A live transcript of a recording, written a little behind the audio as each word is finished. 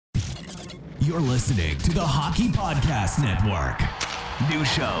You're listening to the Hockey Podcast Network. New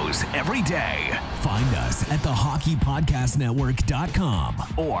shows every day. Find us at thehockeypodcastnetwork.com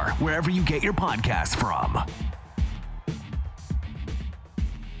or wherever you get your podcasts from.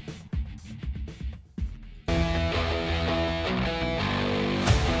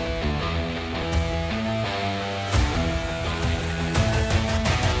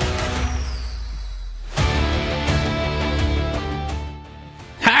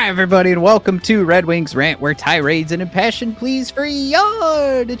 Hi, everybody, and welcome to Red Wings Rant, where tirades and impassioned pleas for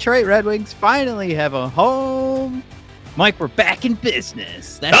your Detroit Red Wings finally have a home. Mike, we're back in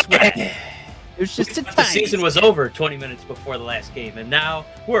business. That's right. It was just a time. The season was over 20 minutes before the last game, and now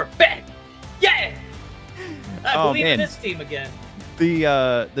we're back. Yeah! I believe in this team again.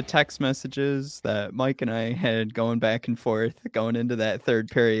 The text messages that Mike and I had going back and forth going into that third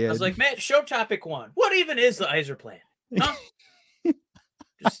period. I was like, man, show topic one. What even is the Yzer plan? Huh?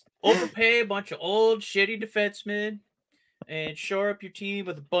 Just overpay a bunch of old, shitty defensemen and shore up your team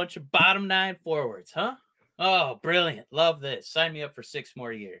with a bunch of bottom nine forwards, huh? Oh, brilliant. Love this. Sign me up for 6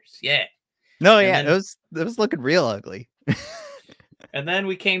 more years. Yeah. No, and yeah, then, it was looking real ugly. And then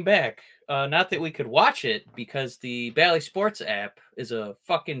we came back. Not that we could watch it because the Bally Sports app is a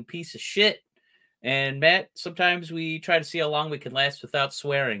fucking piece of shit. And Matt, sometimes we try to see how long we can last without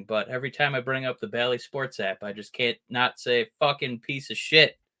swearing, but every time I bring up the Bally Sports app, I just can't not say fucking piece of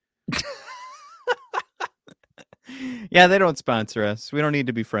shit. Yeah, they don't sponsor us. We don't need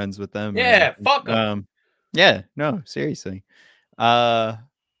to be friends with them. Yeah, fuck them. Yeah, no, seriously. I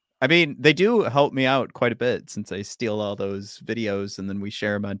mean, they do help me out quite a bit since I steal all those videos and then we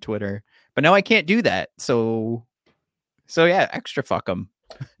share them on Twitter. But now I can't do that. So yeah, extra fuck them.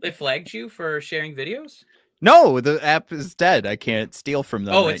 They flagged you for sharing videos? No, the app is dead. I can't steal from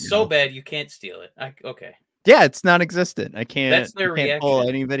them. Oh, it's so bad you can't steal it. Okay. Yeah, it's non-existent. I can't. That's their reaction. Pull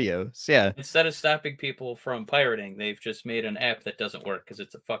any videos. Yeah. Instead of stopping people from pirating, they've just made an app that doesn't work because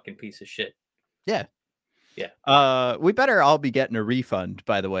it's a fucking piece of shit. Yeah. Yeah. We better all be getting a refund.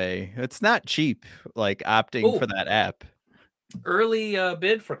 By the way, it's not cheap. Like opting for that app. Early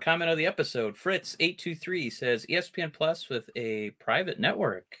bid for comment of the episode. Fritz823 says ESPN Plus with a private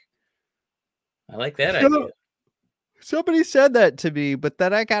network. I like that idea. Somebody said that to me, but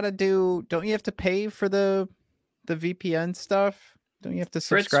then I gotta do. Don't you have to pay for the VPN stuff? Don't you have to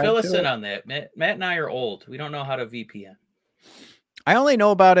subscribe? Fritz, fill us in on that. Matt and I are old. We don't know how to VPN. I only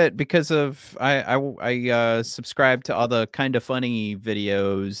know about it because of I subscribe to all the Kind of Funny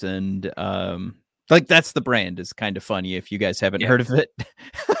videos and like that's the brand is Kind of Funny. If you guys haven't heard of it,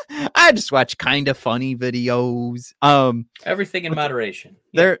 I just watch Kind of Funny videos. Everything in moderation.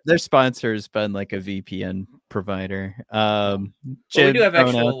 Their sponsor's been like a VPN provider. Jim, we do have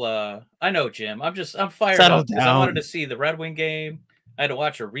actual. I know, Jim. I'm fired up because I wanted to see the Red Wing game. I had to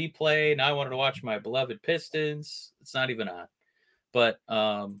watch a replay. Now I wanted to watch my beloved Pistons. It's not even on. But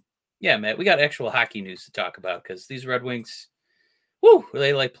yeah, Matt, we got actual hockey news to talk about because these Red Wings,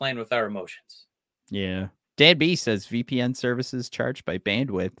 they like playing with our emotions. Yeah. Dan B says VPN services charged by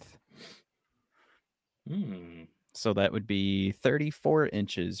bandwidth. So that would be 34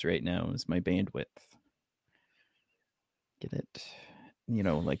 inches right now is my bandwidth. Get it?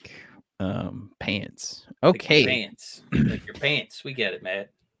 Like pants. Okay. Like your pants. We get it,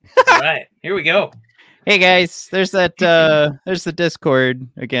 Matt. All right, here we go. Hey guys, there's that there's the Discord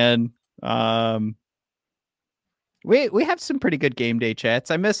again. We have some pretty good game day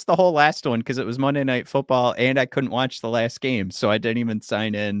chats. I missed the whole last one because it was Monday Night Football and I couldn't watch the last game, so I didn't even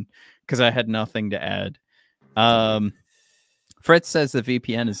sign in because I had nothing to add. Fritz says the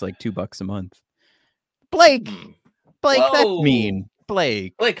VPN is like $2 a month. Blake, Whoa. That's mean.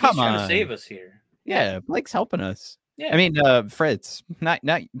 Blake, come on, trying to save us here. Yeah, Blake's helping us. Yeah. I mean, Fritz, not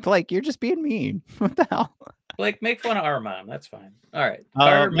Blake. You're just being mean. What the hell? Blake, make fun of our mom. That's fine. All right.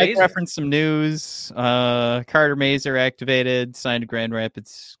 Mike referenced some news. Carter Mazur activated, signed to Grand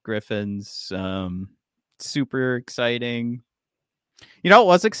Rapids Griffins. Super exciting. You know what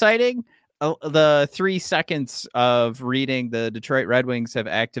was exciting? The 3 seconds of reading the Detroit Red Wings have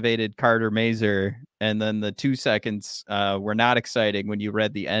activated Carter Mazur, and then the 2 seconds were not exciting when you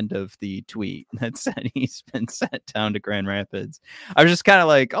read the end of the tweet that said he's been sent down to Grand Rapids. I was just kind of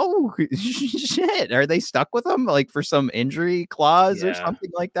like, oh, shit. Are they stuck with him like for some injury clause or something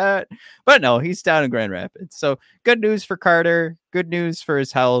like that? But no, he's down in Grand Rapids. So good news for Carter. Good news for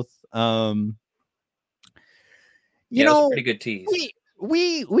his health. You know, pretty good tease.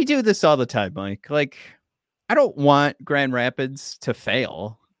 We do this all the time, Mike. Like, I don't want Grand Rapids to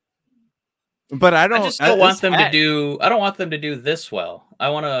fail, but I don't want them to do this well. I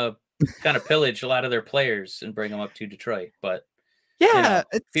want to kind of pillage a lot of their players and bring them up to Detroit. But Yeah,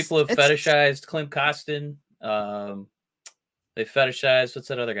 people have fetishized Klim Kostin. They fetishized what's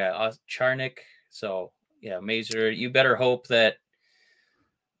that other guy, Charnik. So yeah, Mazur. You better hope that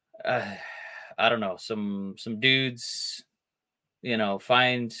I don't know, some dudes,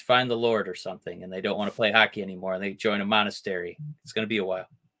 find the Lord or something, and they don't want to play hockey anymore, and they join a monastery. It's going to be a while.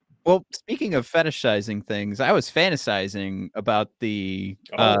 Well, speaking of fetishizing things, I was fantasizing about the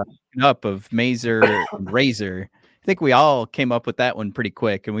up of Mazur and Razor. I think we all came up with that one pretty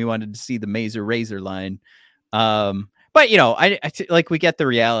quick, and we wanted to see the Mazur Razor line. But I like, we get the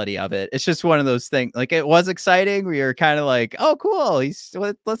reality of it. It's just one of those things. Like, it was exciting. We were kind of like, oh, cool.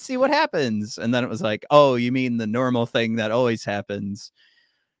 Let's see what happens. And then it was like, oh, you mean the normal thing that always happens?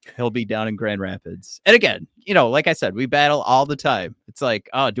 He'll be down in Grand Rapids. And again, like I said, we battle all the time. It's like,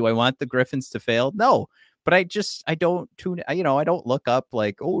 oh, do I want the Griffins to fail? No, but I don't tune. I don't look up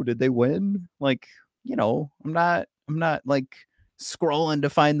like, oh, did they win? Like, I'm not like scrolling to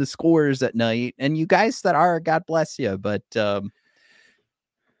find the scores at night. And you guys that are, God bless you. But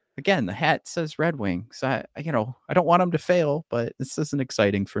again, the hat says Red Wings. I don't want them to fail, but this isn't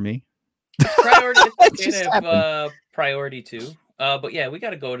exciting for me. Priority. Priority too. But yeah, we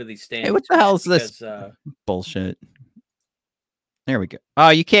got to go to these standings. Hey, what the hell is this bullshit? There we go. Oh,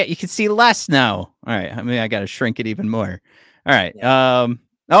 you can see less now. All right. I mean, I got to shrink it even more. All right. Yeah.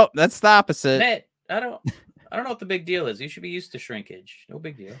 Oh, that's the opposite. Matt, I don't know what the big deal is. You should be used to shrinkage. No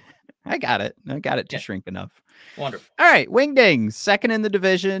big deal. I got it to shrink enough. Wonderful. All right. Wingdings, second in the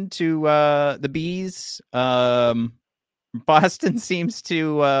division to the Bees. Boston seems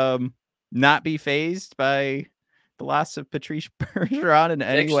to not be fazed by the loss of Patrice Bergeron in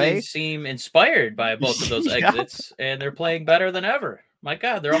any way. They seem inspired by both of those exits, and they're playing better than ever. My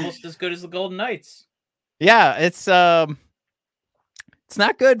God, they're almost as good as the Golden Knights. Yeah, it's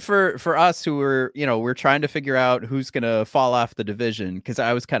not good for us who we're trying to figure out who's going to fall off the division, because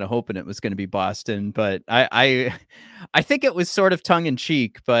I was kind of hoping it was going to be Boston, but I think it was sort of tongue in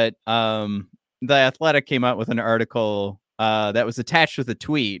cheek, but The Athletic came out with an article that was attached with a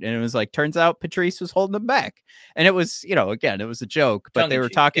tweet, and it was like, turns out Patrice was holding them back. And it was, again, it was a joke, but they were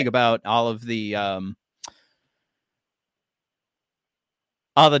talking about all of the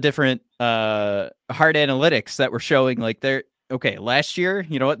different hard analytics that were showing, like, they're okay. Last year,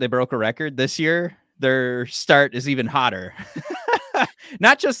 you know what? They broke a record. This year, their start is even hotter.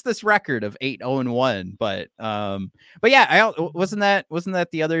 Not just this record of 8-0-1, but yeah, wasn't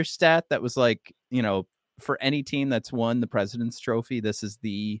that the other stat that was like, for any team that's won the President's Trophy, this is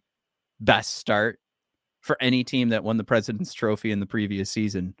the best start for any team that won the President's Trophy in the previous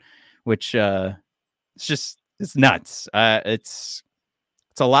season, which it's nuts. It's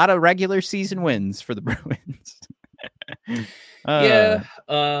a lot of regular season wins for the Bruins. Man,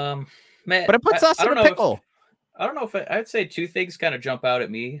 but it puts us in a pickle. I don't know if I'd say two things kind of jump out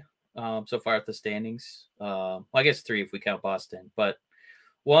at me so far at the standings. Well, I guess three if we count Boston. But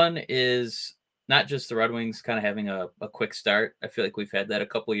one is not just the Red Wings kind of having a quick start. I feel like we've had that a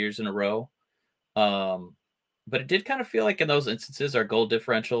couple of years in a row. But it did kind of feel like in those instances, our goal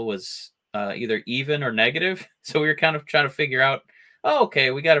differential was either even or negative. So we were kind of trying to figure out, oh, okay,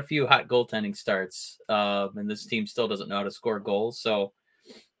 we got a few hot goaltending starts, and this team still doesn't know how to score goals. So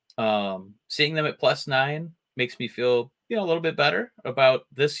seeing them at +9 makes me feel, a little bit better about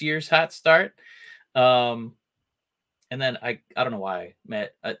this year's hot start. And then I don't know why,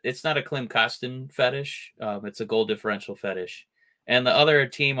 Matt. It's not a Klim Kostin fetish. It's a goal differential fetish. And the other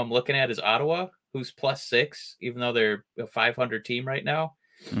team I'm looking at is Ottawa, who's +6, even though they're a 500 team right now.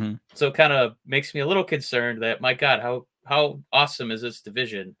 Mm-hmm. So it kind of makes me a little concerned that, my God, how awesome is this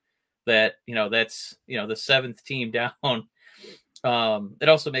division that, that's, the seventh team down. It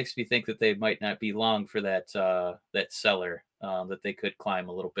also makes me think that they might not be long for that cellar, that they could climb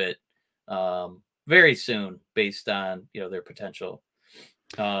a little bit very soon based on, their potential.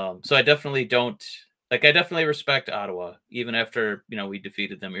 So I definitely respect Ottawa, even after, we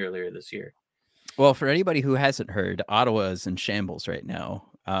defeated them earlier this year. Well, for anybody who hasn't heard, Ottawa is in shambles right now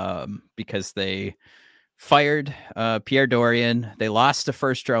because they fired Pierre Dorion. They lost a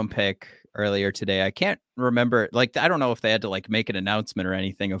first-round pick earlier today. I can't remember. Like, I don't know if they had to make an announcement or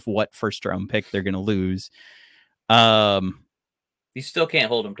anything of what first-round pick they're going to lose. You still can't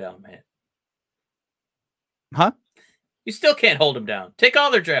hold them down, man. Huh? You still can't hold them down. Take all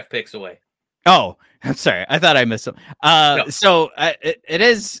their draft picks away. Oh, I'm sorry. I thought I missed them. No. So it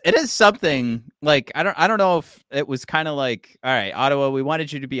is something like, I don't know if it was kind of like, all right, Ottawa, we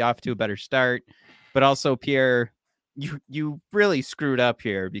wanted you to be off to a better start, but also Pierre, you really screwed up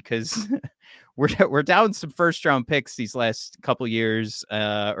here because we're down some first round picks these last couple years,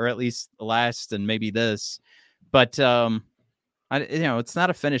 or at least the last and maybe this, but It's not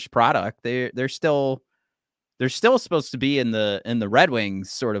a finished product. They're still supposed to be in the Red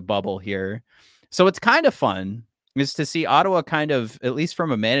Wings sort of bubble here. So it's kind of fun is to see Ottawa kind of, at least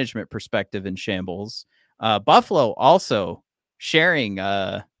from a management perspective, in shambles. Buffalo also sharing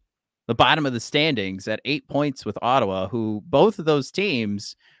the bottom of the standings at 8 points with Ottawa, who both of those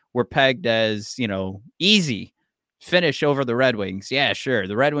teams were pegged as, easy finish over the Red Wings. Yeah, sure.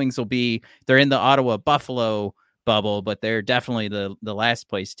 The Red Wings they're in the Ottawa Buffalo bubble, but they're definitely the last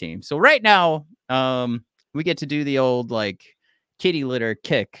place team. So right now, we get to do the old kitty litter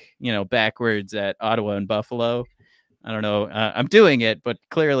kick, backwards at Ottawa and Buffalo. I don't know. I'm doing it, but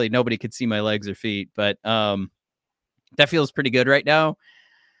clearly nobody could see my legs or feet. But that feels pretty good right now.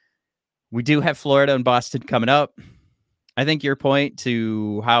 We do have Florida and Boston coming up. I think your point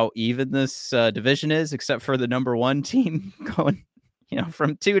to how even this division is, except for the number one team going,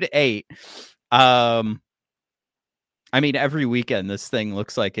 from 2 to 8. I mean, every weekend this thing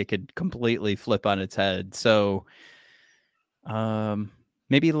looks like it could completely flip on its head. So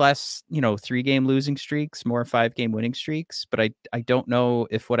maybe less, 3-game losing streaks, more 5-game winning streaks. But I don't know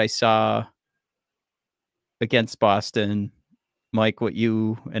if what I saw against Boston, Mike, what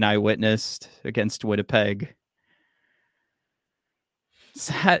you and I witnessed against Winnipeg, it's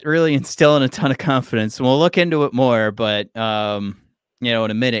not really instilling a ton of confidence. We'll look into it more, but in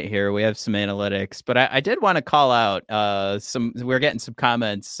a minute here, we have some analytics, but I did want to call out we're getting some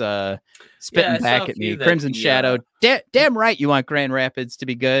comments spitting back at me. Crimson Shadow, damn right you want Grand Rapids to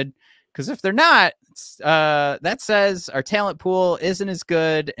be good, because if they're not, that says our talent pool isn't as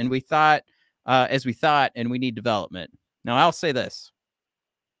good and we thought as we thought, and we need development. Now, I'll say this.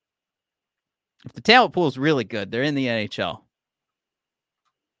 If the talent pool is really good, they're in the NHL.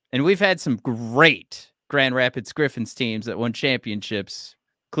 And we've had some great Grand Rapids Griffins teams that won championships,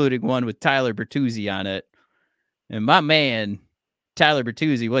 including one with Tyler Bertuzzi on it. And my man, Tyler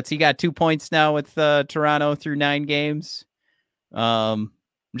Bertuzzi, what's he got 2 points now with Toronto through 9 games? I'm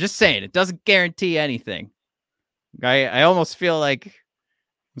just saying, it doesn't guarantee anything. I almost feel like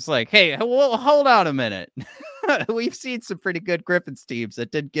it's like, hey, well, hold on a minute. We've seen some pretty good Griffins teams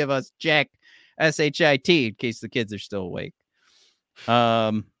that didn't give us jack SHIT, in case the kids are still awake.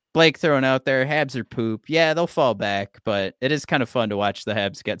 Blake throwing out there, Habs are poop. Yeah, they'll fall back, but it is kind of fun to watch the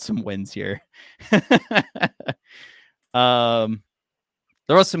Habs get some wins here. There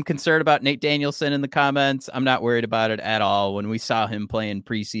was some concern about Nate Danielson in the comments. I'm not worried about it at all. When we saw him playing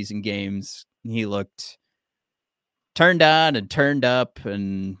preseason games, he looked turned on and turned up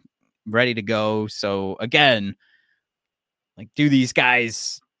and ready to go. So again, do these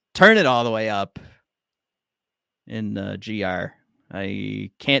guys turn it all the way up in GR?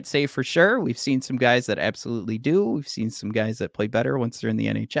 I can't say for sure. We've seen some guys that absolutely do. We've seen some guys that play better once they're in the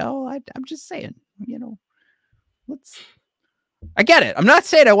NHL. I'm just saying, I get it. I'm not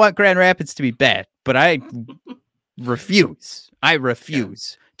saying I want Grand Rapids to be bad, but I refuse.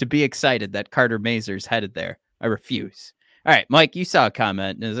 To be excited that Carter Mazur's headed there. I refuse. All right, Mike, you saw a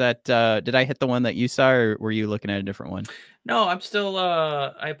comment. Is that, did I hit the one that you saw, or were you looking at a different one? No, I'm still,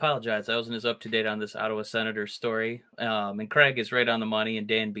 I apologize. I wasn't as up to date on this Ottawa Senators story. And Craig is right on the money, and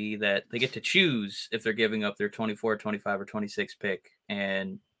Dan B, that they get to choose if they're giving up their 24, 25, or 26 pick.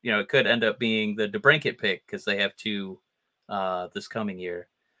 And, it could end up being the DeBrincat pick because they have 2 this coming year.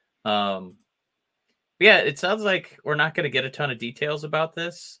 Yeah, it sounds like we're not going to get a ton of details about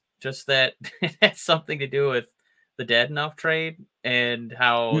this, just that it has something to do with the Dadonov trade and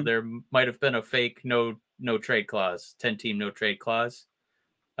how there might have been a fake no trade clause, 10-team no trade clause.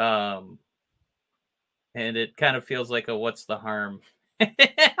 And it kind of feels like a what's the harm?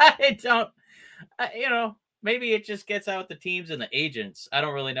 I don't, maybe it just gets out the teams and the agents. I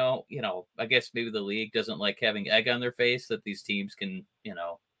don't really know. I guess maybe the league doesn't like having egg on their face that these teams can,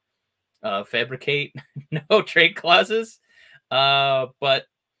 fabricate no trade clauses. But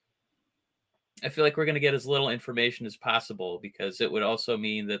I feel like we're going to get as little information as possible, because it would also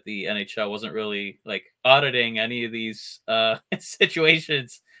mean that the NHL wasn't really auditing any of these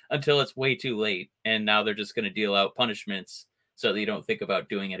situations until it's way too late. And now they're just going to deal out punishments so that you don't think about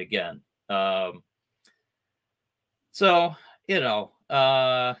doing it again. So,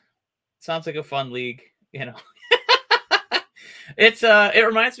 sounds like a fun league, it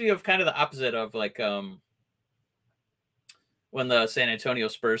reminds me of kind of the opposite of when the San Antonio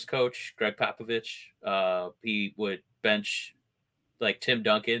Spurs coach, Greg Popovich, he would bench Tim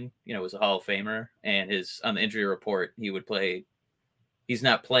Duncan, was a Hall of Famer, and on the injury report, he's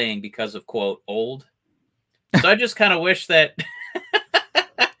not playing because of, quote, old. So I just kind of wish that,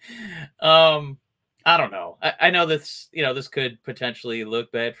 I don't know. I know this, this could potentially look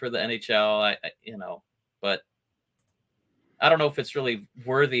bad for the NHL, but I don't know if it's really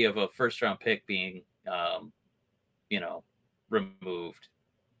worthy of a first round pick being, removed.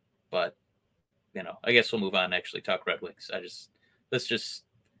 But, I guess we'll move on and actually talk Red Wings.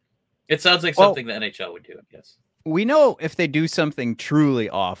 It sounds like something the NHL would do, I guess. We know if they do something truly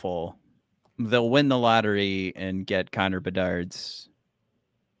awful, they'll win the lottery and get Connor Bedard's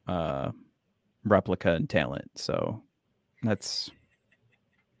replica and talent. So that's...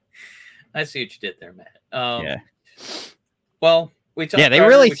 I see what you did there, Matt. Yeah. Well, we talked. Yeah, they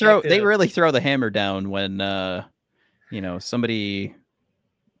really throw the hammer down when somebody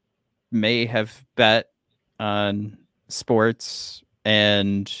may have bet on sports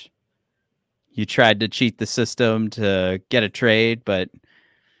and you tried to cheat the system to get a trade, but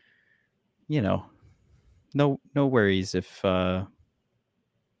no worries if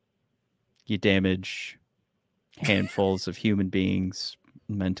you damage handfuls of human beings,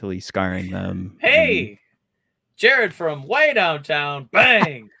 mentally scarring them. Hey, Jared from way downtown,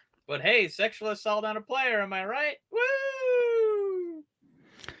 bang! But hey, sexual assault on a player, am I right? Woo!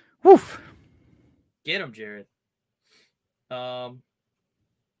 Woof! Get him, Jared.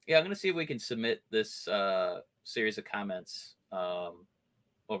 Yeah, I'm gonna see if we can submit this series of comments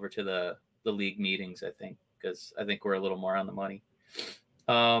over to the league meetings. I think because I think we're a little more on the money.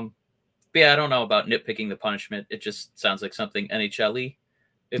 But yeah, I don't know about nitpicking the punishment. It just sounds like something NHL-y,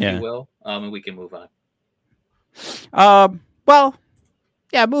 if you will. And we can move on. Well,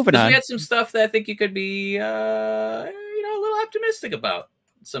 yeah, moving on. We had some stuff that I think you could be, a little optimistic about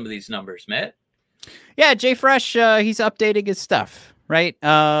some of these numbers, Matt. Yeah, Jay Fresh, he's updating his stuff, right?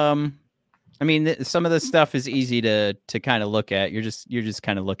 I mean, some of this stuff is easy to kind of look at. You're just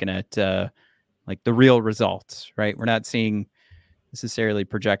kind of looking at like the real results, right? We're not seeing necessarily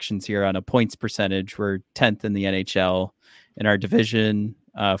projections here on a points percentage. We're 10th in the NHL in our division,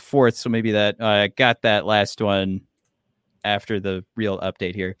 4th. So maybe that got that last one after the real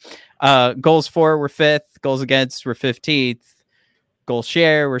update here. Goals for, we're 5th. Goals against, we're 15th. Goal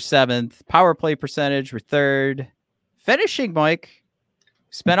share, we're 7th. Power play percentage, we're 3rd. Finishing, Mike.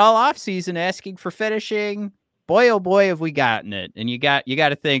 Spent all offseason asking for finishing. Boy, oh boy, have we gotten it. And you got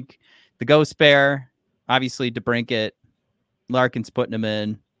to think the Ghost Bear, obviously DeBrincat, Larkin's putting him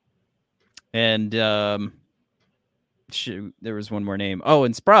in. And there was one more name. Oh,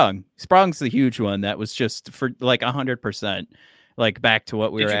 and Sprung. Sprung's the huge one. That was just for like 100%. Like back to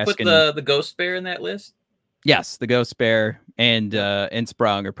what we were asking. Did you put the Ghost Bear in that list? Yes, the Ghost Bear and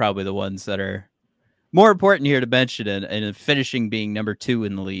Sprung are probably the ones that are more important here to mention, and finishing being number 2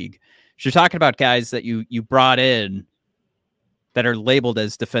 in the league. So you're talking about guys that you brought in that are labeled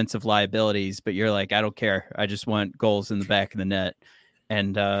as defensive liabilities, but you're like, I don't care. I just want goals in the back of the net.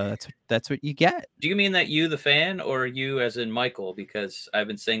 And that's what you get. Do you mean that you, the fan, or you as in Michael? Because I've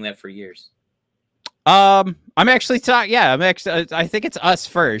been saying that for years. I'm actually I think it's us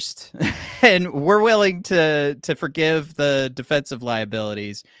first, and we're willing to forgive the defensive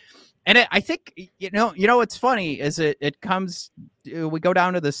liabilities. And I think, what's funny is it comes, we go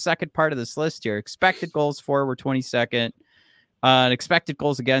down to the second part of this list here. Expected goals for, we're 22nd. Expected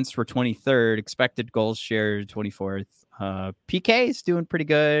goals against, we're 23rd. Expected goals shared, 24th. PK is doing pretty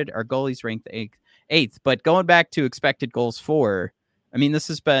good. Our goalie's ranked 8th. But going back to expected goals for, I mean, this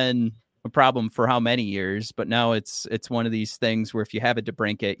has been a problem for how many years? But now it's one of these things where if you have a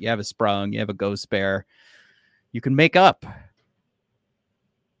DeBrincat, you have a Sprung, you have a Ghost Bear, you can make up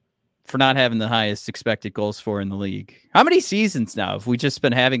for not having the highest expected goals for in the league. How many seasons now have we just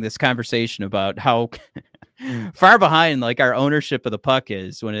been having this conversation about how far behind like our ownership of the puck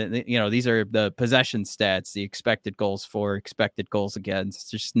is when these are the possession stats, the expected goals for, expected goals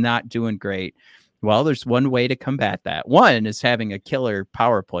against, just not doing great. Well, there's one way to combat that. One is having a killer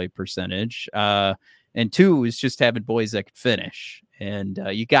power play percentage. And 2 is just having boys that can finish. And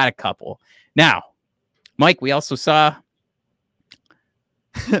you got a couple. Now, Mike, we also saw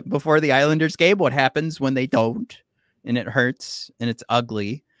before the Islanders game what happens when they don't, and it hurts and it's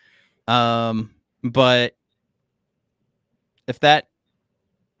ugly. But if that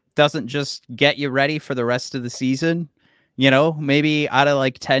doesn't just get you ready for the rest of the season, maybe out of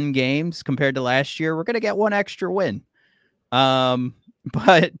like 10 games compared to last year, we're going to get one extra win.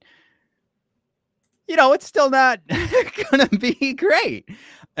 But it's still not going to be great.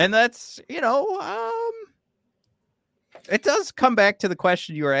 And that's, it does come back to the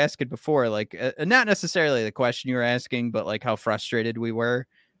question you were asking before, like not necessarily the question you were asking, but like how frustrated we were.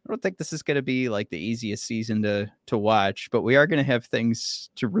 I don't think this is going to be like the easiest season to watch, but we are going to have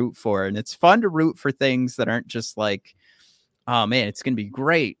things to root for. And it's fun to root for things that aren't just like, oh man, it's going to be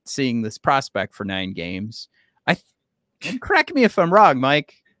great seeing this prospect for 9 games. And correct me if I'm wrong,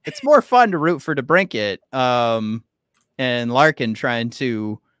 Mike. It's more fun to root for DeBrincat. and Larkin trying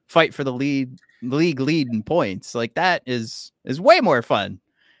to fight for the league lead in points. Like that is way more fun.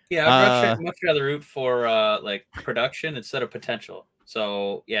 Yeah, I'd much rather root for like production instead of potential.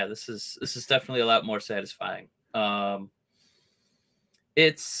 So yeah, this is definitely a lot more satisfying.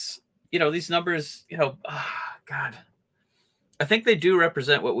 It's these numbers, God, I think they do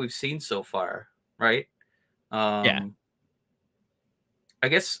represent what we've seen so far, right? Yeah. I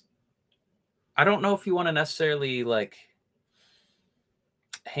guess I don't know if you want to necessarily like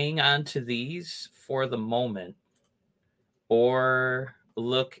hang on to these for the moment or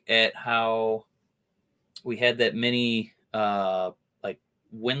look at how we had that mini like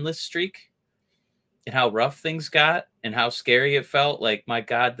winless streak and how rough things got and how scary it felt. Like, my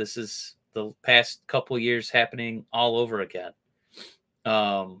God, this is the past couple years happening all over again.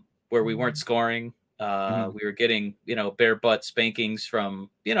 Where we weren't scoring. We were getting, bare butt spankings from,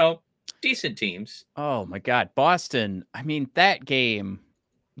 decent teams. Oh my God. Boston. I mean, that game,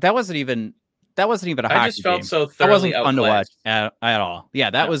 that wasn't even a hockey game. I just felt so thoroughly fun to watch at all.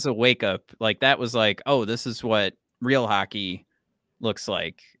 Yeah, that was a wake up. Like, that was like, oh, this is what real hockey looks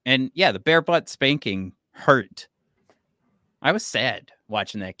like. And yeah, the bare butt spanking hurt. I was sad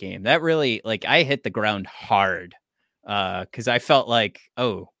watching that game. That really, like, I hit the ground hard because I felt like,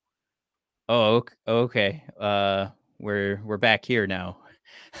 oh, okay, we're back here now.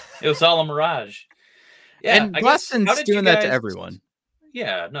 It was all a mirage. Yeah, and Boston's doing that to everyone.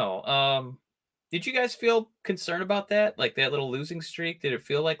 Yeah, no. Did you guys feel concerned about that? Like that little losing streak? Did it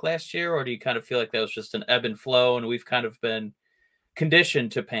feel like last year, or do you kind of feel like that was just an ebb and flow, and we've kind of been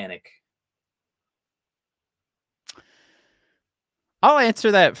conditioned to panic? I'll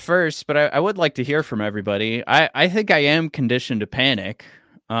answer that first, but I would like to hear from everybody. I think I am conditioned to panic.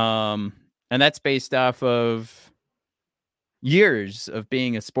 And that's based off of years of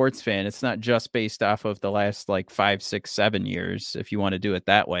being a sports fan. It's not just based off of the last like 5, 6, 7 years, if you want to do it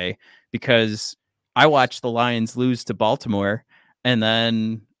that way, because I watched the Lions lose to Baltimore, and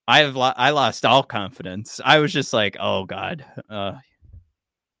then I lost all confidence. I was just like, oh God,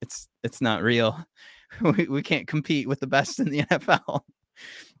 it's not real. We can't compete with the best in the NFL.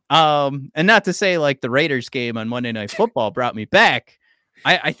 And not to say like the Raiders game on Monday Night Football brought me back.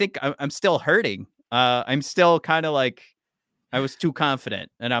 I think I'm still hurting. I'm still kind of like, I was too confident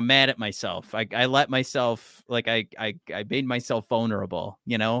and I'm mad at myself. I let myself, like, I made myself vulnerable,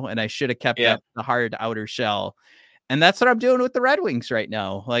 and I should have kept up the hard outer shell. And that's what I'm doing with the Red Wings right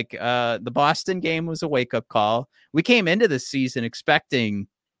now. Like, the Boston game was a wake up call. We came into this season expecting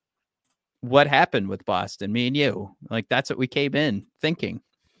what happened with Boston, me and you. Like, that's what we came in thinking.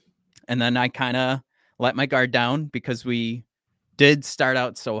 And then I kind of let my guard down because we did start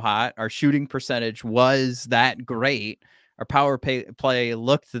out so hot. Our shooting percentage was that great. Our power play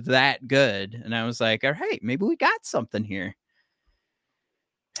looked that good. And I was like, all right, maybe we got something here.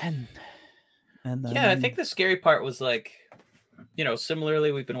 And then... Yeah, I think the scary part was like,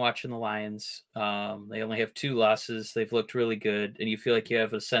 similarly, we've been watching the Lions. They only have 2 losses. They've looked really good. And you feel like you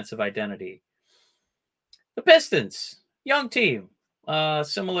have a sense of identity. The Pistons, young team,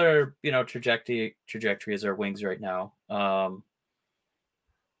 similar, trajectory as our Wings right now.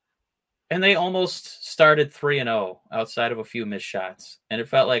 And they almost started 3-0 outside of a few missed shots. And it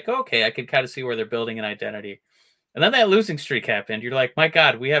felt like, okay, I could kind of see where they're building an identity. And then that losing streak happened. You're like, my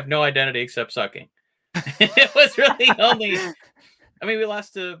God, we have no identity except sucking. It was really only... I mean, we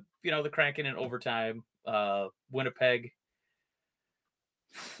lost to, the Kraken in overtime, Winnipeg.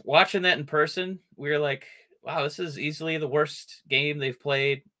 Watching that in person, we were like, wow, this is easily the worst game they've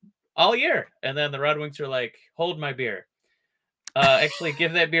played all year. And then the Red Wings are like, hold my beer. Actually,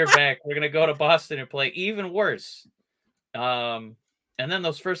 give that beer back. We're going to go to Boston and play even worse. And then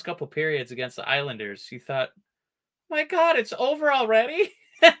those first couple periods against the Islanders, you thought, my God, it's over already?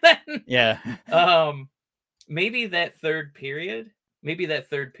 Yeah. Maybe that third period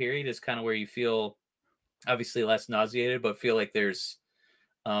is kind of where you feel obviously less nauseated, but feel like there's,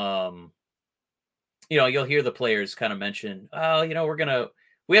 you'll hear the players kind of mention, oh,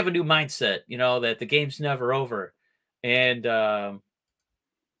 we have a new mindset, that the game's never over. And,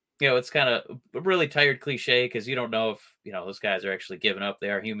 it's kind of a really tired cliche because you don't know if, those guys are actually giving up. They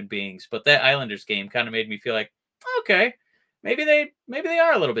are human beings. But that Islanders game kind of made me feel like, okay, maybe they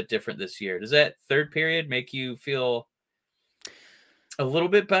are a little bit different this year. Does that third period make you feel a little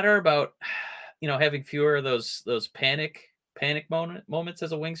bit better about, having fewer of those panic moments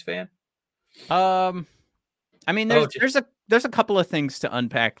as a Wings fan? I mean, there's a couple of things to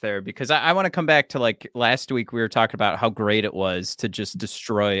unpack there because I want to come back to, like, last week we were talking about how great it was to just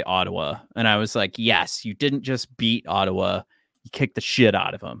destroy Ottawa. And I was like, yes, you didn't just beat Ottawa. You kicked the shit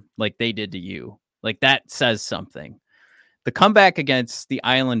out of them like they did to you. Like, that says something. the comeback against the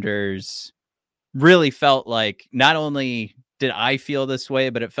Islanders really felt like not only did I feel this way,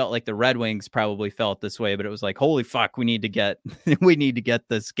 but it felt like the Red Wings probably felt this way. But it was like, holy fuck, we need to get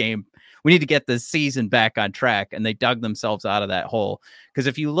this game. We need to get this season back on track. And they dug themselves out of that hole. Because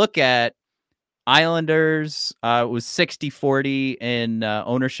if you look at Islanders, it was 60-40 in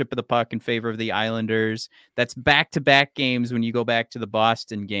ownership of the puck in favor of the Islanders. That's back-to-back games when you go back to the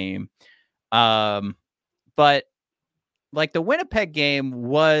Boston game. But like the Winnipeg game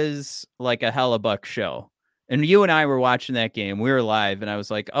was like a Hellebuck show. And you and I were watching that game. We were live, and I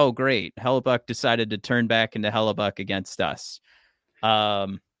was like, oh, great. Hellebuck decided to turn back into Hellebuck against us.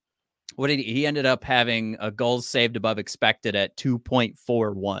 What did he ended up having a goals saved above expected at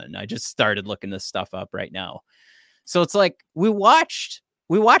 2.41. I just started looking this stuff up right now. So it's like we watched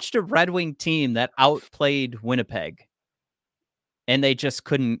a Red Wing team that outplayed Winnipeg, and they just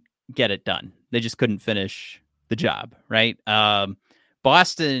couldn't get it done. They just couldn't finish the job, right?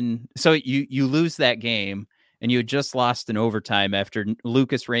 Boston, so you lose that game, and you had just lost in overtime after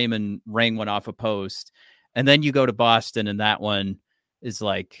Lucas Raymond rang one off a post, and then you go to Boston, and that one is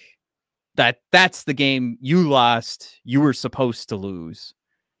like that's the game you lost. You were supposed to lose.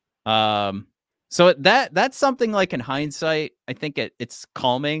 So that's something like in hindsight, I think it's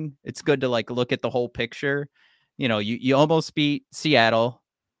calming. It's good to like look at the whole picture. You know, you almost beat Seattle.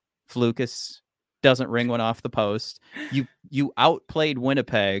 Lucas doesn't ring one off the post. You outplayed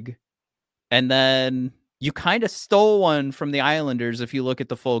Winnipeg, and then you kind of stole one from the Islanders if you look at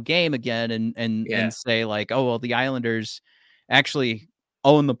the full game again and say like, oh, well, the Islanders actually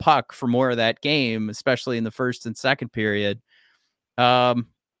own the puck for more of that game, especially in the first and second period. So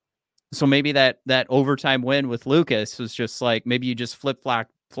maybe that overtime win with Lucas was just like, maybe you just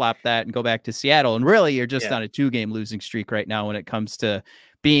flop that and go back to Seattle. And really you're just on a 2-game losing streak right now when it comes to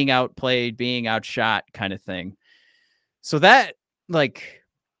being outplayed, being outshot kind of thing. So that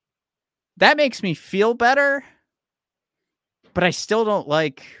makes me feel better, but I still don't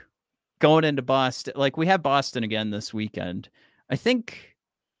like going into Boston. Like we have Boston again this weekend. I think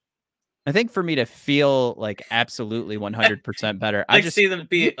for me to feel like absolutely 100% better, I just see them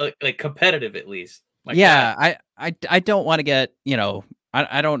be like competitive at least. Like I don't want to get, you know,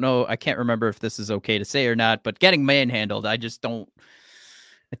 I don't know. I can't remember if this is okay to say or not, but getting manhandled, I don't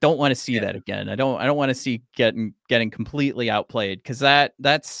want to see that again. I don't want to see getting completely outplayed, because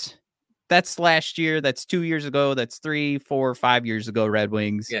that's last year, that's 2 years ago, that's 3, 4, 5 years ago, Red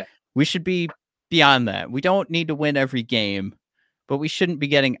Wings. Yeah. We should be beyond that. We don't need to win every game, but we shouldn't be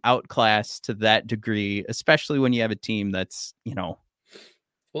getting outclassed to that degree, especially when you have a team that's, you know,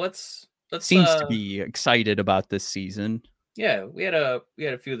 let's seems to be excited about this season. Yeah, we had a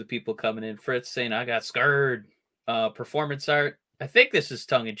few of the people coming in. Fritz saying I got scared. Performance art. I think this is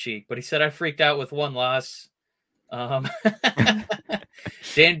tongue in cheek, but he said I freaked out with one loss.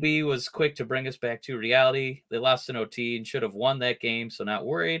 Dan B was quick to bring us back to reality. They lost in OT and should have won that game, so not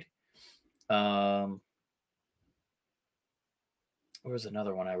worried. There was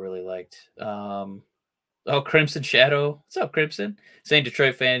another one I really liked. Crimson Shadow. What's up, Crimson? Saying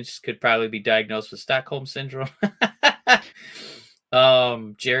Detroit fans could probably be diagnosed with Stockholm Syndrome.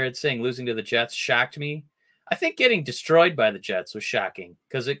 Jared saying losing to the Jets shocked me. I think getting destroyed by the Jets was shocking,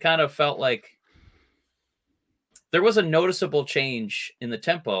 because it kind of felt like there was a noticeable change in the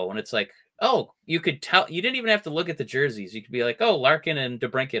tempo, and it's like, oh, you could tell. You didn't even have to look at the jerseys. You could be like, oh, Larkin and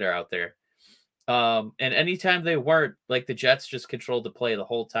DeBrincat are out there. And anytime they weren't, like, the Jets just controlled the play the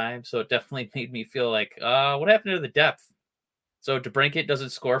whole time. So it definitely made me feel like, what happened to the depth? So DeBrincat doesn't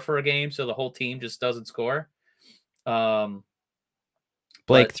score for a game, so the whole team just doesn't score.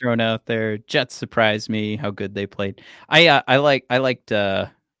 Blake thrown out there. Jets surprised me how good they played. I liked where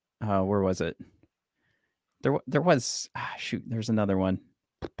was it? There was there's another one.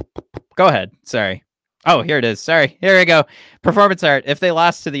 Go ahead. Sorry. Oh, here it is. Sorry. Here we go. Performance art. If they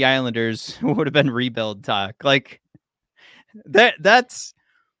lost to the Islanders, it would have been rebuild talk. Like that's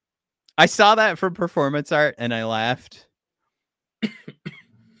I saw that from performance art and I laughed.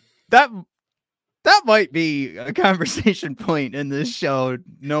 That might be a conversation point in this show,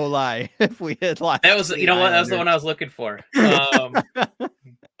 no lie. If we had lost, that was, you know what, that was the one I was looking for.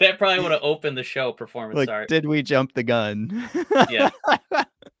 That probably would have opened the show. Performance art. Did we jump the gun? Yeah.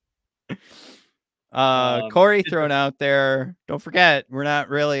 Corey thrown out there. Don't forget, we're not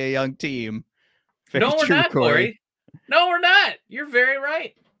really a young team. Very no, we're not, Corey. No, we're not. You're very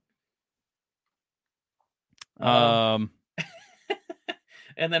right.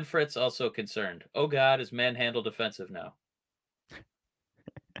 And then Fritz also concerned. Oh God, is manhandle defensive now?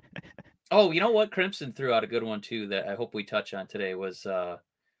 Oh, you know what? Crimson threw out a good one too that I hope we touch on today was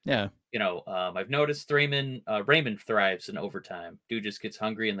Yeah. I've noticed Raymond thrives in overtime. Dude just gets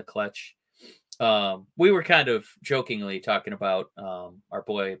hungry in the clutch. We were kind of jokingly talking about our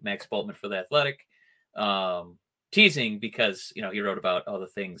boy Max Boltman for The Athletic, teasing because he wrote about all the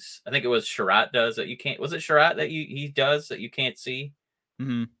things. I think it was Sherratt does that you can't. Was it Sherratt that he does that you can't see?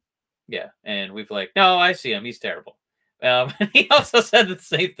 Mm-hmm. Yeah, and we've no, I see him. He's terrible. He also said the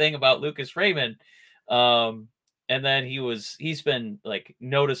same thing about Lucas Raymond. And then he's been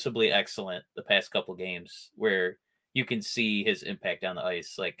noticeably excellent the past couple games where you can see his impact on the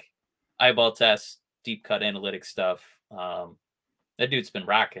ice, like eyeball tests, deep cut analytics stuff. That dude's been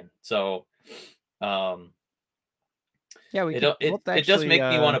rocking. So, yeah, it does make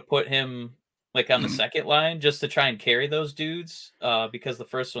me want to put him on the second line just to try and carry those dudes, because the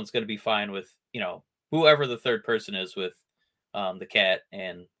first one's going to be fine with whoever the third person is with the Cat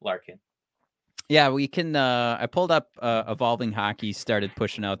and Larkin. Yeah, we can. I pulled up Evolving Hockey, started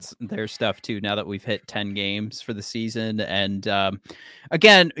pushing out their stuff too. Now that we've hit 10 games for the season, and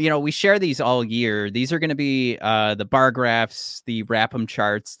again, we share these all year. These are going to be the bar graphs, the RAPM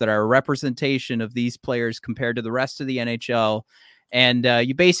charts that are a representation of these players compared to the rest of the NHL. And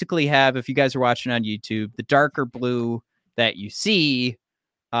you basically have, if you guys are watching on YouTube, the darker blue that you see,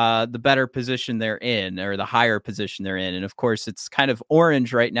 the better position they're in, or the higher position they're in. And of course, it's kind of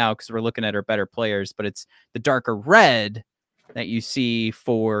orange right now because we're looking at our better players, but it's the darker red that you see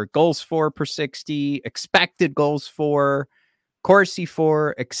for goals for per 60, expected goals for, Corsi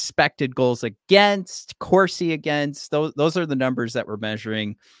for, expected goals against, Corsi against. Those are the numbers that we're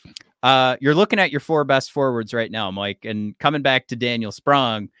measuring. You're looking at your four best forwards right now, Mike, and coming back to Daniel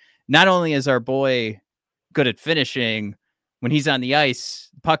Sprong, not only is our boy good at finishing, when he's on the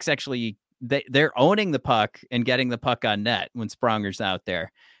ice, puck's actually, they're owning the puck and getting the puck on net when Spronger's out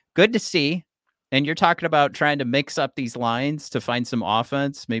there. Good to see. And you're talking about trying to mix up these lines to find some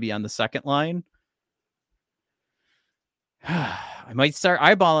offense, maybe on the second line. I might start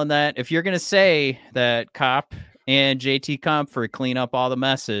eyeballing that. If you're going to say that Cop and JT Compher clean up all the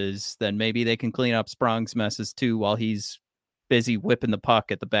messes, then maybe they can clean up Sprong's messes too while he's busy whipping the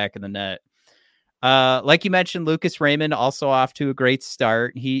puck at the back of the net. Like you mentioned, Lucas Raymond also off to a great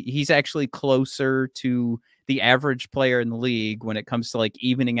start. He's actually closer to the average player in the league when it comes to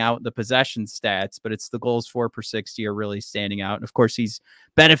evening out the possession stats, but it's the goals for per 60 are really standing out. And of course, he's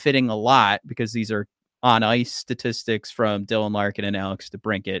benefiting a lot because these are on ice statistics from Dylan Larkin and Alex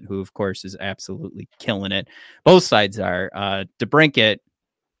DeBrincat, who of course is absolutely killing it. Both sides are. DeBrincat,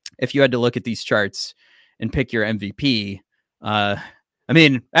 if you had to look at these charts and pick your MVP, I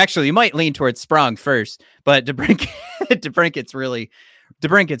mean, actually, you might lean towards Sprong first, but DeBrincat's really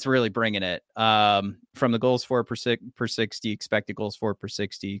bringing it. From the goals for per 60, expected goals for per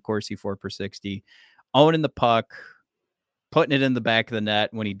 60, Corsi for per 60, owning the puck, putting it in the back of the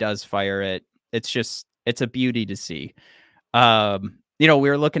net when he does fire it. It's a beauty to see. We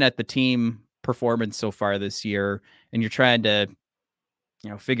were looking at the team performance so far this year, and you're trying to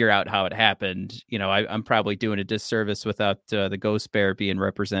figure out how it happened. I'm probably doing a disservice without the Ghost Bear being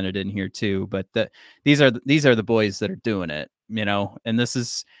represented in here too. But these are the boys that are doing it, and this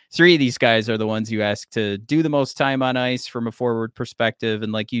is three of these guys are the ones you ask to do the most time on ice from a forward perspective.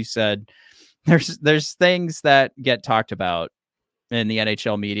 And like you said, there's things that get talked about in the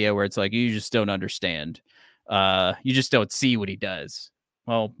NHL media where it's you just don't understand. You just don't see what he does.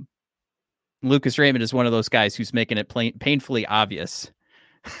 Well, Lucas Raymond is one of those guys who's making it painfully obvious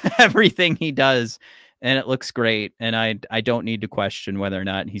everything he does, and it looks great. And I don't need to question whether or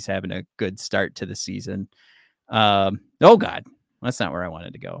not he's having a good start to the season. Oh God, that's not where I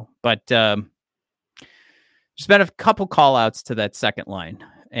wanted to go. But there's been a couple call outs to that second line.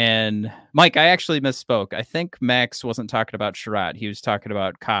 And Mike, I actually misspoke. I think Max wasn't talking about Sherratt. He was talking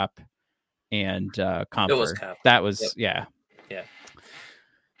about Cop and Compher. It was Cop. That was, yep. Yeah.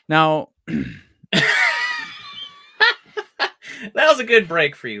 Now, that was a good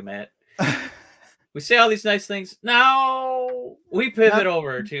break for you, Matt. We say all these nice things. Now we pivot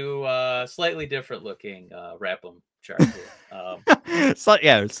over to slightly different looking RAPM chart here.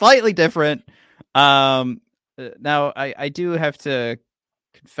 Slightly different. Now I do have to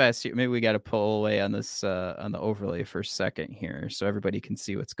confess here. Maybe we got to pull away on this on the overlay for a second here so everybody can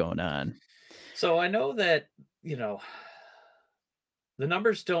see what's going on. So I know that the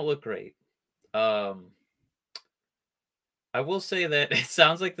numbers don't look great. I will say that it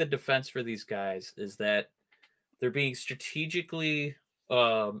sounds like the defense for these guys is that they're being strategically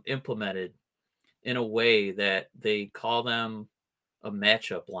implemented in a way that they call them a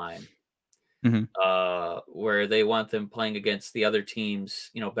matchup line, where they want them playing against the other team's,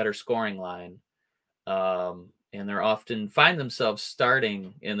 better scoring line. and they're often find themselves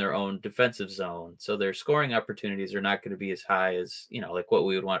starting in their own defensive zone. So their scoring opportunities are not going to be as high as, like what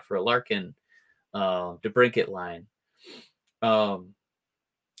we would want for a Larkin DeBrincat line. So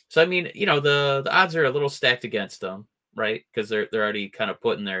I mean, the odds are a little stacked against them, right? Because they're already kind of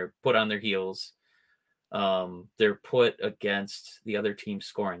put on their heels. They're put against the other team's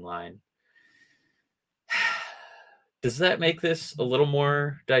scoring line. Does that make this a little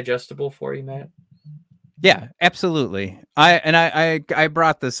more digestible for you, Matt? Yeah, absolutely. I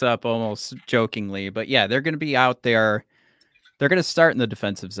brought this up almost jokingly, but yeah, they're going to be out there. They're going to start in the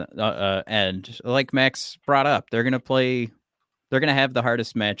defensive end, like Max brought up. They're going to play. They're going to have the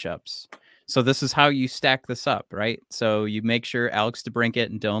hardest matchups. So this is how you stack this up, right? So you make sure Alex DeBrincat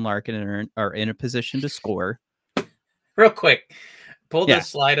and Dylan Larkin are in a position to score. Real quick, pulled this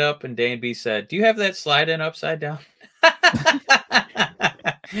slide up, and Dan B said, "Do you have that slide in upside down?" That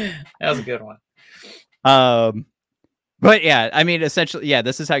was a good one. But yeah, I mean, essentially, yeah,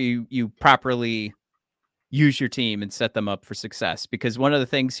 this is how you properly use your team and set them up for success. Because one of the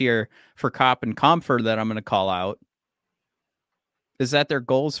things here for Copp and Compher that I'm going to call out is that their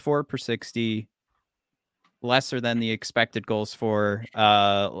goals for per 60 lesser than the expected goals for,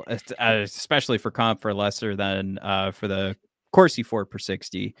 especially for Compher, lesser than for the Corsi for per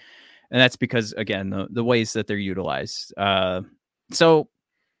 60. And that's because, again, the ways that they're utilized. So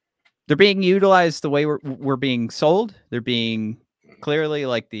they're being utilized the way we're being sold. They're being clearly,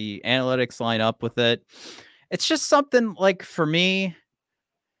 like, the analytics line up with it. It's just something, like, for me,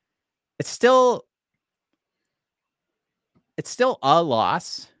 it's still a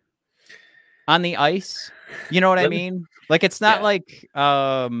loss on the ice. You know what I mean? Like, it's not like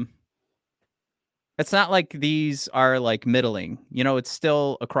it's not like these are like middling. It's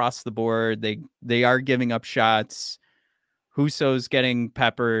still across the board. They are giving up shots. Husso's getting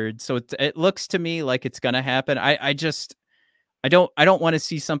peppered. So it looks to me like it's gonna happen. I don't want to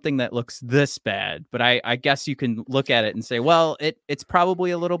see something that looks this bad, but I guess you can look at it and say, well, it's probably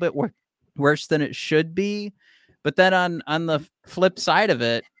a little bit worse than it should be. But then on the flip side of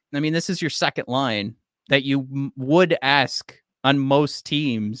it, I mean, this is your second line that you would ask on most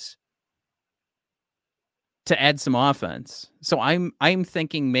teams to add some offense. So I'm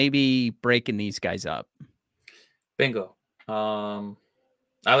thinking maybe breaking these guys up. Bingo. I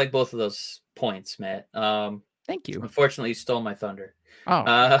like both of those points, Matt. Thank you. Unfortunately, you stole my thunder.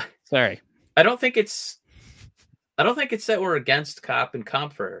 Oh, sorry. I don't think it's that we're against Copp and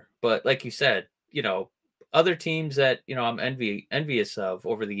Compher, but like you said, other teams that I'm envious of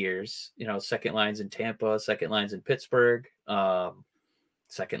over the years, second lines in Tampa, second lines in Pittsburgh,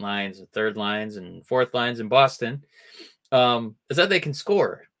 second lines and third lines and fourth lines in Boston, is that they can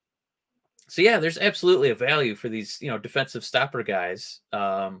score. So yeah, there's absolutely a value for these, defensive stopper guys.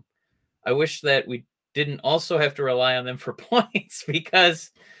 I wish that we didn't also have to rely on them for points,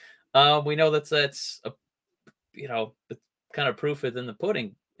 because we know that's the kind of proof is in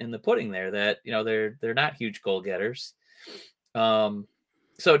the pudding there that they're not huge goal getters.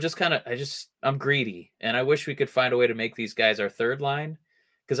 So just kind of I'm greedy, and I wish we could find a way to make these guys our third line,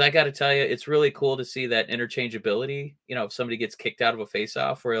 because I got to tell you, it's really cool to see that interchangeability. If somebody gets kicked out of a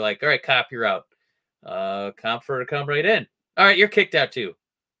faceoff, we're like, all right, Copp, you're out. Compher to come right in. All right, you're kicked out too.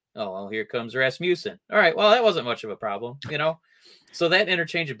 Oh, well, here comes Rasmussen. All right, well, that wasn't much of a problem, So that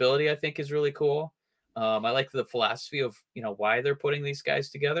interchangeability, I think, is really cool. I like the philosophy of, why they're putting these guys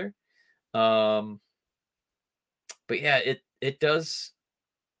together. But yeah, it does.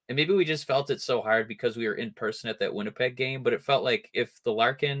 And maybe we just felt it so hard because we were in person at that Winnipeg game, but it felt like if the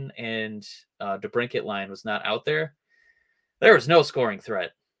Larkin and DeBrincat line was not out there was no scoring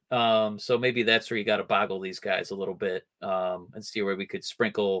threat. So maybe that's where you got to boggle these guys a little bit and see where we could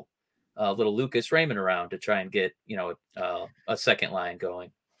sprinkle little Lucas Raymond around to try and get, a second line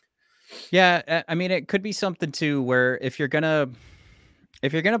going. Yeah, I mean, it could be something too where if you're gonna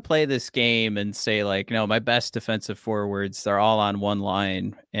play this game and say, like, my best defensive forwards, they're all on one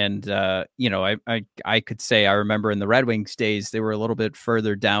line, and I could say I remember in the Red Wings days they were a little bit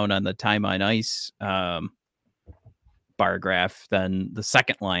further down on the time on ice bar graph than the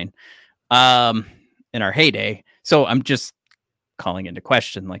second line in our heyday. So I'm just calling into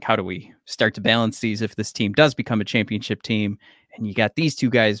question, like, how do we start to balance these if this team does become a championship team and you got these two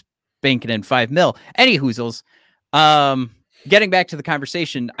guys banking in $5 million? Any hoozles. Getting back to the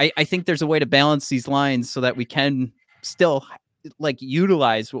conversation, I think there's a way to balance these lines so that we can still, like,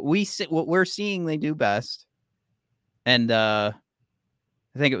 utilize what we're seeing they do best. And I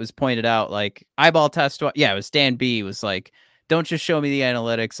think it was pointed out, like, eyeball test. Yeah, it was Dan B was like, don't just show me the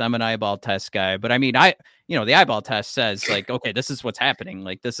analytics. I'm an eyeball test guy. But I mean, the eyeball test says like, okay, this is what's happening.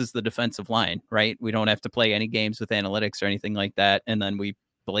 Like, this is the defensive line, right? We don't have to play any games with analytics or anything like that. And then we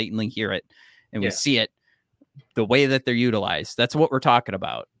blatantly hear it and we see it the way that they're utilized. That's what we're talking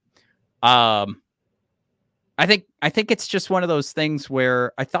about. I think it's just one of those things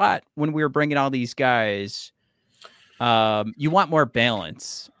where I thought when we were bringing all these guys, you want more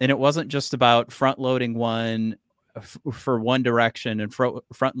balance, and it wasn't just about front loading one for one direction and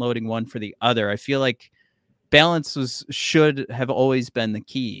front loading one for the other. I feel like balance should have always been the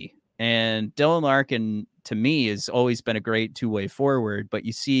key. And Dylan Larkin, to me, has always been a great two-way forward, but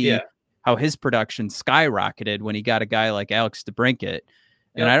you see how his production skyrocketed when he got a guy like Alex DeBrincat.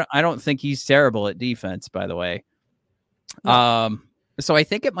 And I don't think he's terrible at defense, by the way. No. So I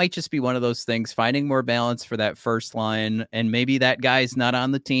think it might just be one of those things, finding more balance for that first line. And maybe that guy's not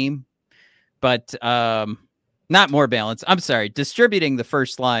on the team, but not more balance. I'm sorry, distributing the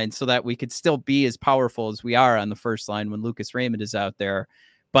first line so that we could still be as powerful as we are on the first line when Lucas Raymond is out there.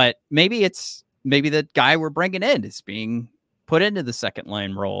 But maybe the guy we're bringing in is being put into the second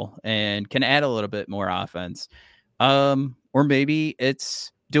line role and can add a little bit more offense. Or maybe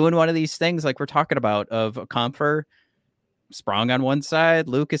it's doing one of these things like we're talking about of a Compher, Sprong on one side,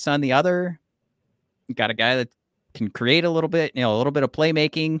 Lucas on the other. You got a guy that can create a little bit of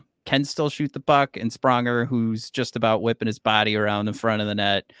playmaking, can still shoot the puck, and Spronger, who's just about whipping his body around the front of the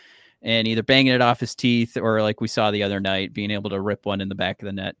net and either banging it off his teeth or, like we saw the other night, being able to rip one in the back of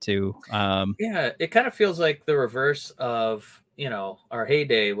the net too. It kind of feels like the reverse of, our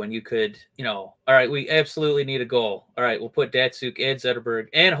heyday when you could, all right, we absolutely need a goal. All right, we'll put Datsuk and Zetterberg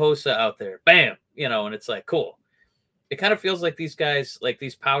and Hossa out there. Bam! And it's like, cool. It kind of feels like these guys, like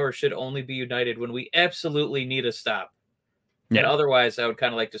these powers should only be united when we absolutely need a stop. Yeah. And otherwise, I would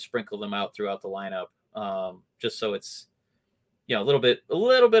kind of like to sprinkle them out throughout the lineup, just so it's, a little bit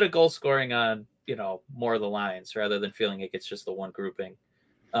of goal scoring on, more of the lines rather than feeling like it's just the one grouping.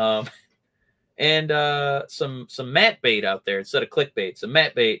 And some Matt bait out there instead of clickbait. So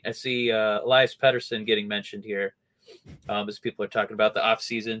Matt bait, I see Elias Pettersson getting mentioned here as people are talking about the off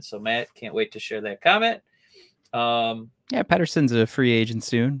season. So Matt, can't wait to share that comment. Pettersson's a free agent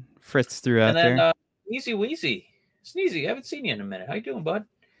soon. Fritz threw out there. Easy Weezy. Sneezy, I haven't seen you in a minute. How you doing, bud?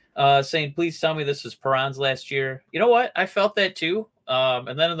 Saying, please tell me this is Perron's last year. You know what? I felt that too.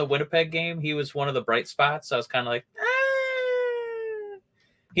 And then in the Winnipeg game, he was one of the bright spots. I was kind of like,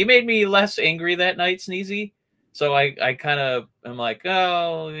 He made me less angry that night, Sneezy. So I kind of am like,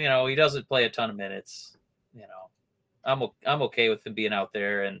 oh, he doesn't play a ton of minutes. I'm okay with him being out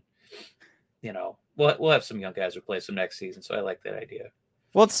there, and we'll have some young guys replace him next season. So I like that idea.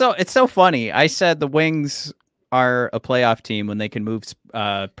 Well, it's so funny. I said the Wings are a playoff team when they can move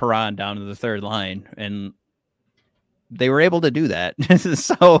Perron down to the third line, and they were able to do that.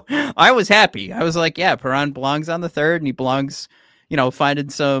 So I was happy. I was like, yeah, Perron belongs on the third, and he belongs, finding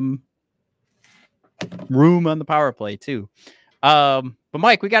some room on the power play too. But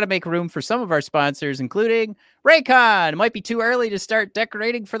Mike, we got to make room for some of our sponsors, including Raycon. It might be too early to start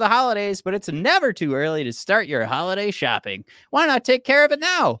decorating for the holidays, but it's never too early to start your holiday shopping. Why not take care of it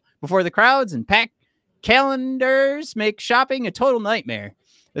now before the crowds and packed calendars make shopping a total nightmare,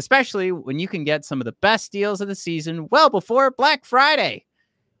 especially when you can get some of the best deals of the season well before Black Friday.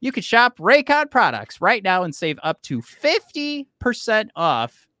 You can shop Raycon products right now and save up to 50%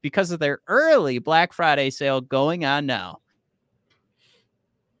 off because of their early Black Friday sale going on now.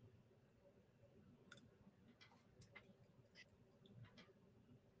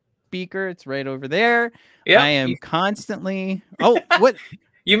 Speaker, it's right over there. Yep. I am constantly... Oh, what?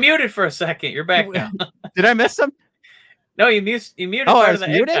 You muted for a second. You're back now. Did I miss some? No, you muted part part of the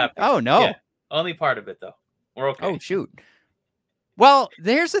muted? Oh, no. Yeah, only part of it, though. We're okay. Oh, shoot. Well,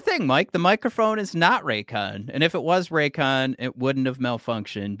 there's the thing, Mike. The microphone is not Raycon. And if it was Raycon, it wouldn't have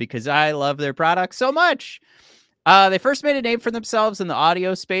malfunctioned because I love their products so much. They first made a name for themselves in the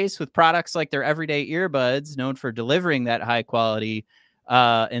audio space with products like their everyday earbuds, known for delivering that high quality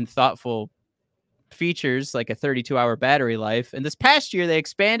and thoughtful features like a 32-hour battery life. And this past year, they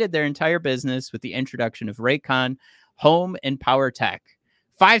expanded their entire business with the introduction of Raycon Home and Power Tech.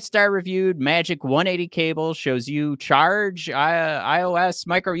 5-star reviewed Magic 180 cable shows you charge iOS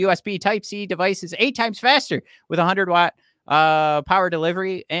micro USB Type-C devices 8 times faster with 100-watt power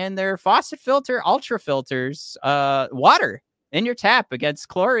delivery, and their faucet filter ultra filters water in your tap against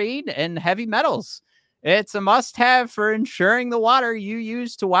chlorine and heavy metals. It's a must-have for ensuring the water you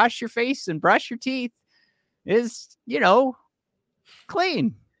use to wash your face and brush your teeth is,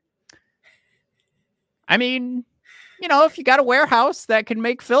 clean. I mean, if you got a warehouse that can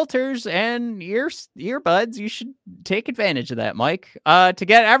make filters and earbuds, you should take advantage of that, Mike. To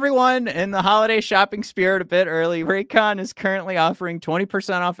get everyone in the holiday shopping spirit a bit early, Raycon is currently offering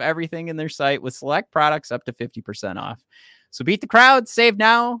 20% off everything in their site with select products up to 50% off. So beat the crowd, save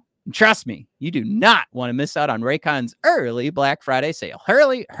now. And trust me, you do not want to miss out on Raycon's early Black Friday sale.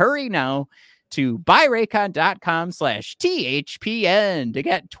 Hurry now to buyraycon.com/THPN to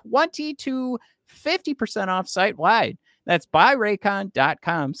get 20 to 50% off site wide. That's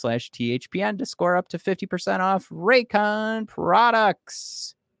buyraycon.com/THPN to score up to 50% off Raycon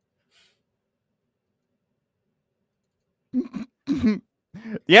products. The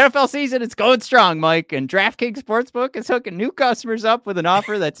NFL season is going strong, Mike, and DraftKings Sportsbook is hooking new customers up with an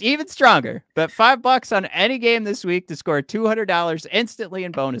offer that's even stronger. Bet $5 on any game this week to score $200 instantly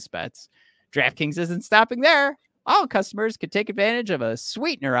in bonus bets. DraftKings isn't stopping there. All customers can take advantage of a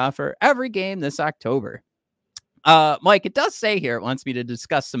sweetener offer every game this October. Mike, it does say here it wants me to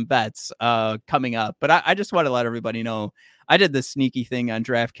discuss some bets coming up, but I just want to let everybody know I did this sneaky thing on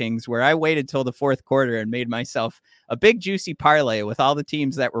DraftKings where I waited till the fourth quarter and made myself a big juicy parlay with all the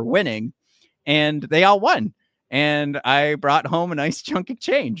teams that were winning, and they all won. And I brought home a nice chunk of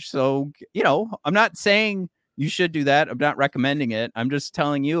change. So, I'm not saying you should do that. I'm not recommending it. I'm just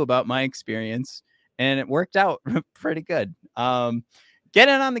telling you about my experience, and it worked out pretty good. Get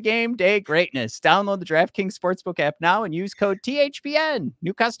in on the game day greatness. Download the DraftKings Sportsbook app now and use code THPN.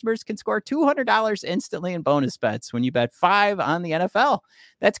 New customers can score $200 instantly in bonus bets when you bet $5 on the NFL.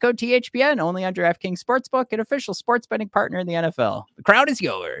 That's code THPN only on DraftKings Sportsbook, an official sports betting partner in the NFL. The crowd is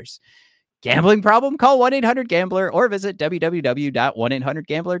yours. Gambling problem? Call 1-800-GAMBLER or visit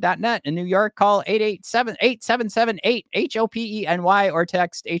www.1800gambler.net. In New York, call 887-8-HOPENY or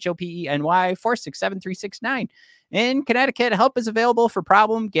text HOPENY 467-369. In Connecticut, help is available for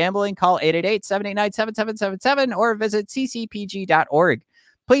problem gambling. Call 888-789-7777 or visit ccpg.org.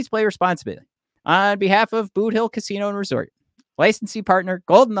 Please play responsibly. On behalf of Boot Hill Casino and Resort, licensee partner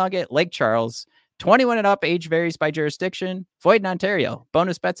Golden Nugget, Lake Charles, 21 and up, age varies by jurisdiction, void in Ontario.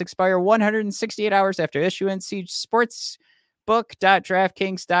 Bonus bets expire 168 hours after issuance. See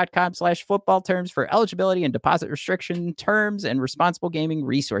sportsbook.draftkings.com/football terms for eligibility and deposit restriction terms and responsible gaming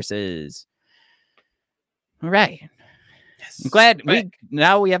resources. All right. Yes. I'm glad we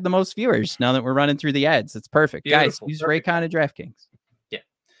have the most viewers now that we're running through the ads. It's perfect. Beautiful. Guys, use Raycon and DraftKings. Yeah.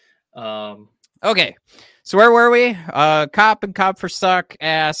 Okay. So where were we? Cop and Cop for Suck,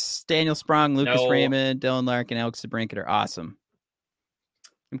 Ass, Daniel Sprong, Lucas Raymond, Dylan Larkin, Alex DeBrincat are awesome.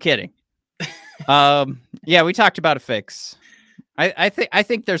 I'm kidding. Yeah, we talked about a fix. I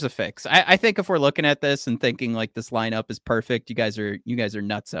think there's a fix. I think if we're looking at this and thinking like this lineup is perfect, you guys are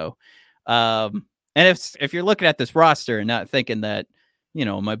nutso. And if you're looking at this roster and not thinking that,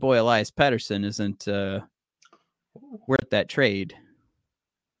 my boy Elias Pettersson isn't worth that trade,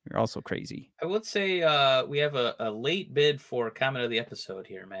 you're also crazy. I would say we have a late bid for comment of the episode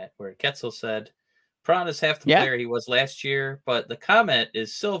here, Matt, where Ketzel said, Prawn is half the player he was last year, but the comment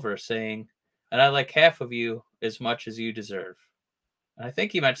is Silver saying, and I like half of you as much as you deserve. And I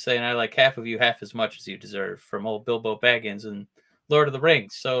think he meant to say, and I like half of you half as much as you deserve, from old Bilbo Baggins and Lord of the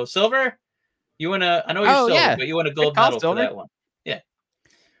Rings. So, Silver, you want to, I know you're Silver, but you want a gold medal for that one. Yeah.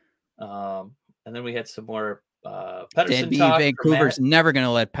 And then we had some more Pettersson talk. Vancouver's never going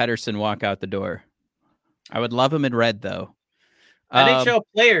to let Pettersson walk out the door. I would love him in red, though. NHL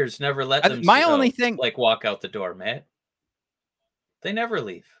players never let them only thing walk out the door, Matt. They never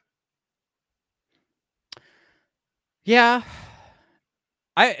leave. Yeah.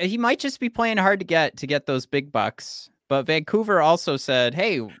 He might just be playing hard to get those big bucks. But Vancouver also said,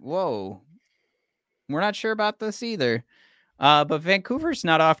 hey, whoa, we're not sure about this either. But Vancouver's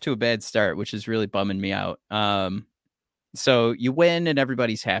not off to a bad start, which is really bumming me out. So you win and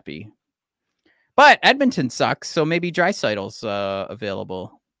everybody's happy. But Edmonton sucks, so maybe Draisaitl's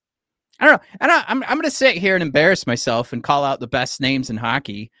available. I don't know. I'm going to sit here and embarrass myself and call out the best names in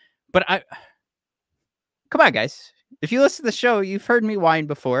hockey. But come on, guys. If you listen to the show, you've heard me whine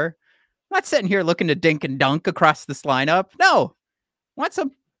before. I'm not sitting here looking to dink and dunk across this lineup. No. I want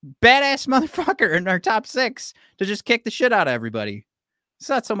some badass motherfucker in our top six to just kick the shit out of everybody. It's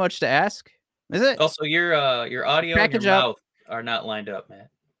not so much to ask, is it? Also, your audio and your mouth are not lined up, man.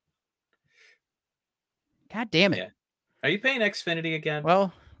 God damn it. Yeah. Are you paying Xfinity again?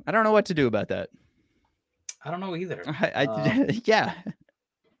 Well, I don't know what to do about that. I don't know either. Yeah.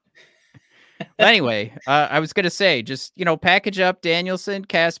 Well, anyway, I was going to say, just, package up Danielson,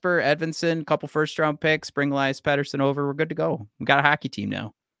 Kasper, Edvinsson, couple first-round picks, bring Elias Pettersson over. We're good to go. We got a hockey team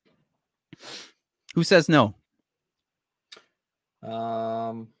now. Who says no?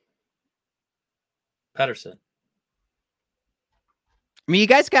 Pettersson. I mean, you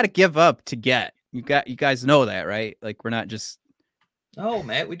guys got to give up to get. You guys know that, right? Like, we're not just. Oh,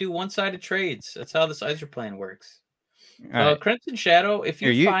 Matt, we do one-sided trades. That's how the Sizer plan works. Right. Crimson Shadow, if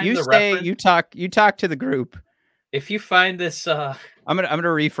you find you the stay, reference, you talk to the group. If you find this, I'm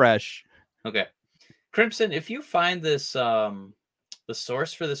gonna refresh. Okay, Crimson, if you find this, the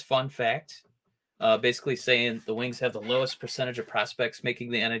source for this fun fact, basically saying the Wings have the lowest percentage of prospects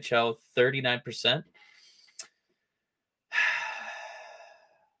making the NHL, 39%.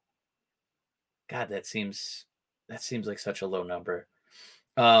 God, that seems like such a low number.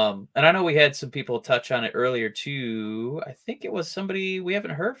 And I know we had some people touch on it earlier too. I think it was somebody we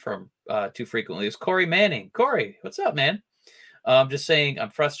haven't heard from too frequently. It's Corey Manning. Corey, what's up, man? Just saying,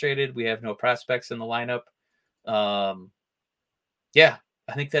 I'm frustrated. We have no prospects in the lineup. Yeah,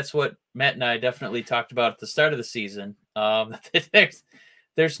 I think that's what Matt and I definitely talked about at the start of the season.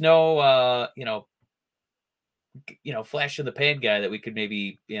 There's no flash in the pan guy that we could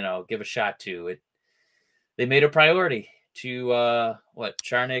maybe give a shot to. They made a priority to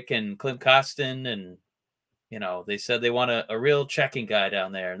Charnik and Klim Kostin, and they said they want a real checking guy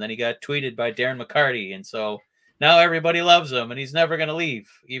down there, and then he got tweeted by Darren McCarty, and so now everybody loves him, and he's never going to leave,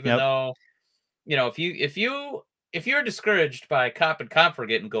 even though if you're discouraged by Kopp and Compher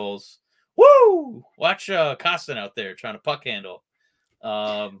getting goals, woo, watch Kostin out there trying to puck handle.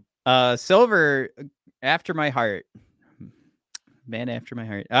 Silver, after my heart. Man after my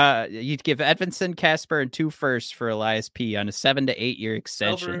heart. You'd give Edvinsson, Kasper, and 2 firsts for Elias P on a 7 to 8 year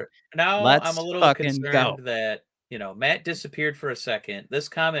extension. Silver, now I'm a little concerned that Matt disappeared for a second. This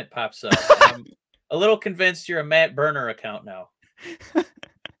comment pops up. I'm a little convinced you're a Matt Burner account now.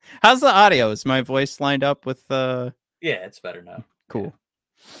 How's the audio? Is my voice lined up with Yeah, it's better now. Cool.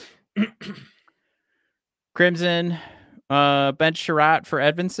 Yeah. Crimson, bench Sherratt for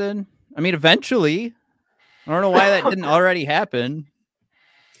Edvinsson. I mean, eventually. I don't know why that didn't already happen.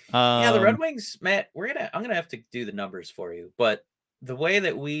 Yeah, the Red Wings, Matt, I'm gonna have to do the numbers for you, but the way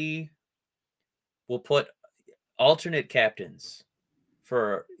that we will put alternate captains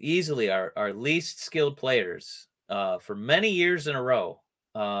for easily our least skilled players for many years in a row,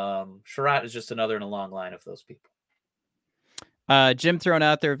 Sherratt is just another in a long line of those people. Jim thrown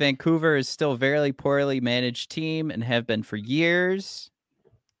out there, Vancouver is still a very poorly managed team and have been for years.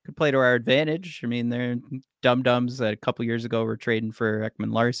 Could play to our advantage. I mean, they're dum-dums that a couple years ago were trading for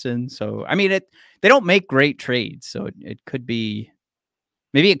Ekman Larson. So, I mean, they don't make great trades. So it could be,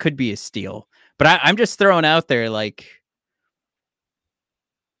 maybe it could be a steal. But I'm just throwing out there, like,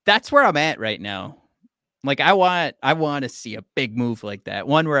 that's where I'm at right now. Like, I want to see a big move like that.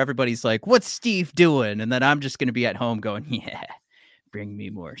 One where everybody's like, what's Steve doing? And then I'm just going to be at home going, yeah, bring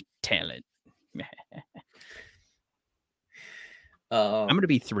me more talent. I'm going to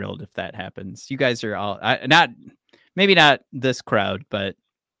be thrilled if that happens. You guys are all maybe not this crowd, but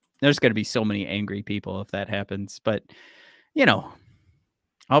there's going to be so many angry people if that happens. But,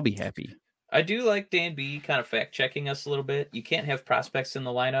 I'll be happy. I do like Dan B kind of fact checking us a little bit. You can't have prospects in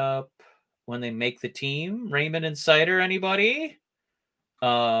the lineup when they make the team. Raymond and Sider, anybody?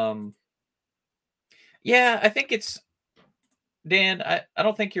 Yeah, I think it's Dan. I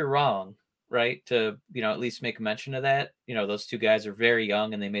don't think you're wrong. Right, to at least make a mention of that. Those two guys are very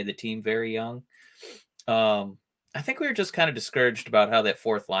young and they made the team very young. I think we were just kind of discouraged about how that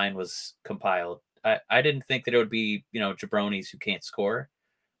fourth line was compiled. I didn't think that it would be jabronis who can't score.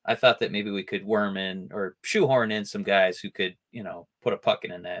 I thought that maybe we could worm in or shoehorn in some guys who could put a puck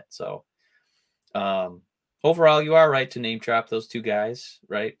in net. So overall, you are right to name drop those two guys,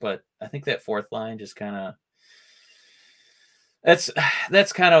 right? But I think that fourth line just kind of that's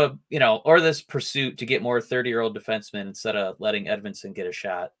kind of, or this pursuit to get more 30-year-old defensemen instead of letting Edvinsson get a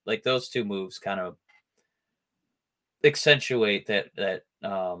shot. Like, those two moves kind of accentuate that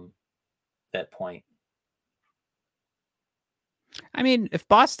point. I mean, if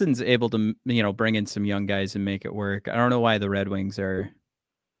Boston's able to, bring in some young guys and make it work, I don't know why the Red Wings are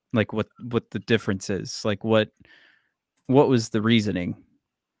like what the difference is. Like, what was the reasoning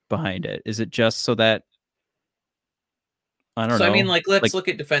behind it? Is it just so that I don't know. I mean, let's look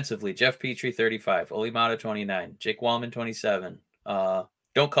at defensively. Jeff Petrie, 35. Oli Mata, 29. Jake Wallman, 27.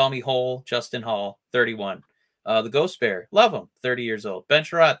 Don't Call Me Hole, Justin Hall, 31. The Ghost Bear, love him, 30 years old. Ben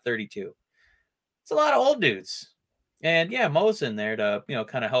Sherratt, 32. It's a lot of old dudes. And yeah, Mo's in there to,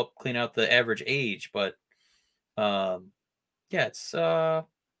 kind of help clean out the average age. But yeah, it's I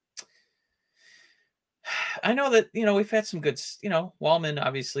know that, we've had some good, Wallman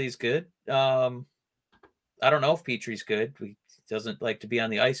obviously is good. I don't know if Petrie's good. He doesn't like to be on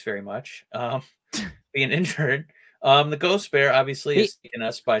the ice very much, being injured. The Ghost Bear obviously is taking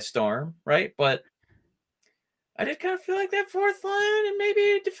us by storm, right? But I did kind of feel like that fourth line and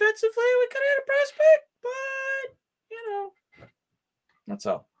maybe defensively we could have had a prospect, but that's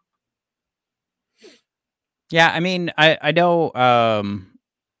all. Yeah, I mean, I know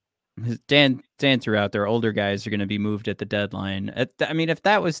Dan threw out there older guys are going to be moved at the deadline. I mean, if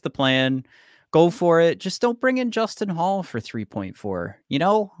that was the plan, go for it. Just don't bring in Justin Hall for 3.4.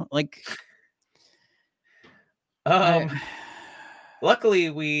 Like. Luckily,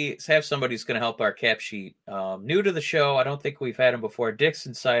 we have somebody who's going to help our cap sheet. New to the show, I don't think we've had him before. Dix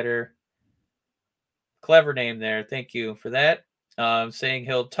Insider, clever name there. Thank you for that. Saying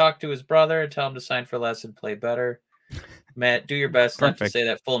he'll talk to his brother and tell him to sign for less and play better. Matt, do your best not to say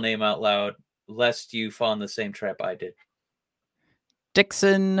that full name out loud, lest you fall in the same trap I did.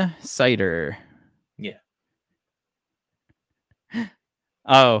 Dixon Cider. Yeah.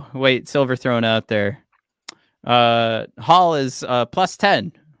 Oh, wait, Silver thrown out there. Hall is plus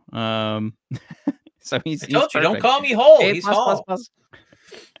 10. So he's told you, don't call me Hall. He's Hall. Plus.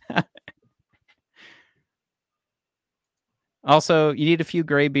 Also, you need a few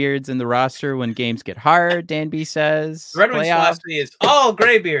graybeards in the roster when games get hard, Dan B says. Red Wings philosophy is all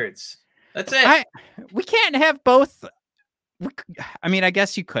graybeards. That's it. We can't have both. I mean, I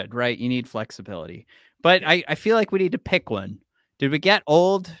guess you could, right? You need flexibility. But I feel like we need to pick one. Did we get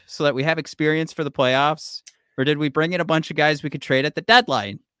old so that we have experience for the playoffs? Or did we bring in a bunch of guys we could trade at the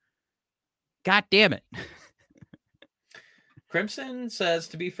deadline? God damn it. Crimson says,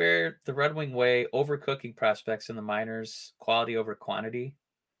 to be fair, the Red Wing way, overcooking prospects in the minors, quality over quantity.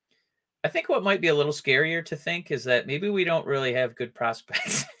 I think what might be a little scarier to think is that maybe we don't really have good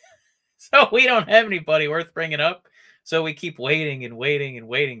prospects. So we don't have anybody worth bringing up. So we keep waiting and waiting and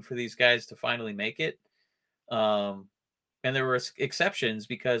waiting for these guys to finally make it. And there were exceptions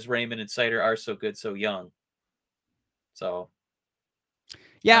because Raymond and Cider are so good, so young. So,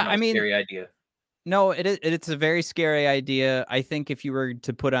 yeah, I mean, scary idea. No, it's a very scary idea. I think if you were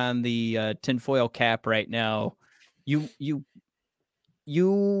to put on the tinfoil cap right now, you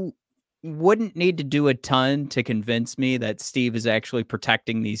wouldn't need to do a ton to convince me that Steve is actually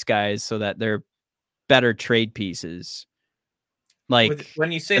protecting these guys so that they're better trade pieces. Like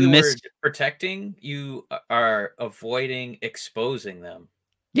when you say the word protecting, you are avoiding exposing them.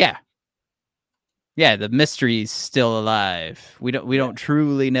 Yeah. Yeah, the mystery's still alive. We don't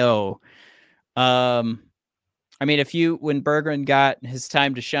truly know. I mean, when Berggren got his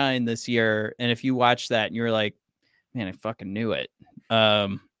time to shine this year, and if you watch that and you're like, man, I fucking knew it.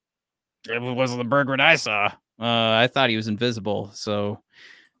 It wasn't the Berggren I saw. I thought he was invisible. So,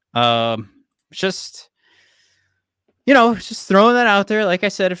 just throwing that out there. Like I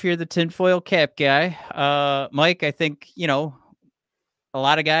said, if you're the tinfoil cap guy, Mike, I think, a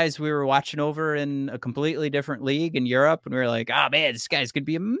lot of guys we were watching over in a completely different league in Europe, and we were like, oh man, this guy's going to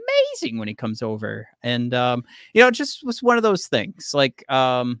be amazing when he comes over. And, it just was one of those things. Like,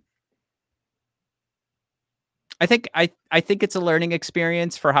 I think it's a learning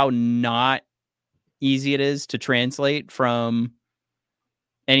experience for how not easy it is to translate from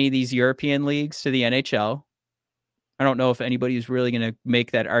any of these European leagues to the NHL. I don't know if anybody's really going to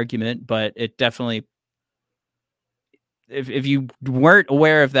make that argument, but it definitely, if you weren't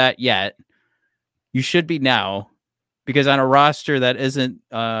aware of that yet, you should be now, because on a roster that isn't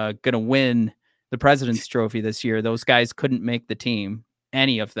going to win the President's Trophy this year, those guys couldn't make the team,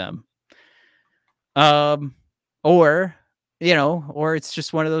 any of them. Or it's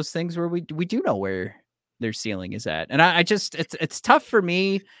just one of those things where we do know where their ceiling is at. And I just, it's tough for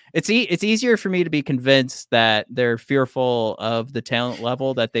me. It's easier for me to be convinced that they're fearful of the talent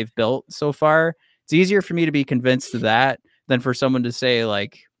level that they've built so far. It's easier for me to be convinced of that than for someone to say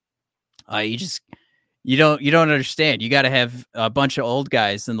like, you don't understand. You got to have a bunch of old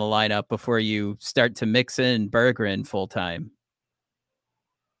guys in the lineup before you start to mix in Berggren full time.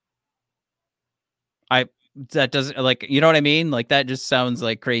 That doesn't, like, you know what I mean? Like, that just sounds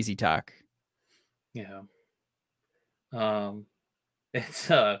like crazy talk. Yeah.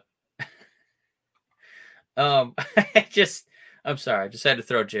 It's I'm sorry, I just had to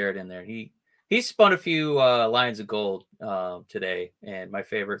throw Jared in there. He spun a few lines of gold today, and my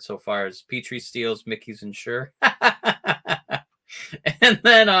favorite so far is Petrie steals Mickey's Ensure. And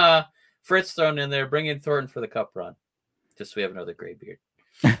then Fritz thrown in there, bring in Thornton for the cup run. Just so we have another gray beard.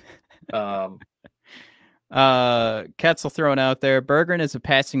 Ketzel thrown out there. Berggren is a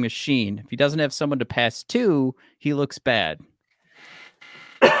passing machine. If he doesn't have someone to pass to, he looks bad.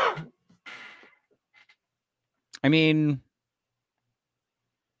 I mean,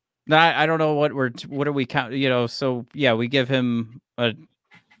 I don't know what are we count, so yeah, we give him a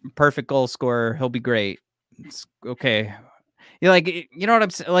perfect goal scorer. He'll be great. It's okay. You're like, you know what I'm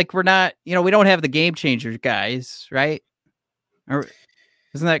saying? Like, we're not, we don't have the game changers guys, right? Or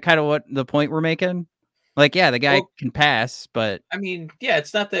isn't that kind of what the point we're making? Like, yeah, the guy can pass, but I mean, yeah,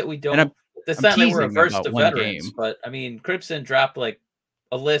 it's not that we don't. It's not that we're averse to veterans, but I mean, Crimson dropped like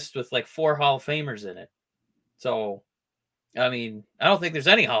a list with like 4 Hall of Famers in it. So, I mean, I don't think there's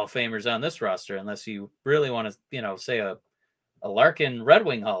any Hall of Famers on this roster unless you really want to, say a Larkin Red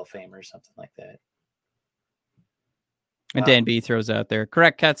Wing Hall of Famer or something like that. And Dan B throws out there,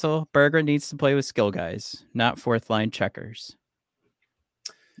 correct, Ketzel. Berggren needs to play with skill guys, not fourth line checkers.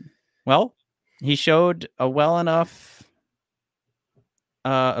 Well, he showed a well enough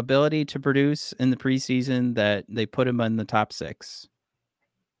ability to produce in the preseason that they put him in the top 6.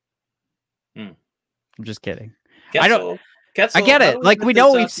 I'm just kidding. Ketzel, I get it. Like, we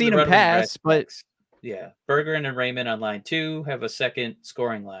know we've seen him pass, but yeah, Berggren and Raymond on line 2 have a second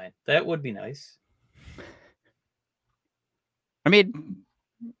scoring line. That would be nice. I mean,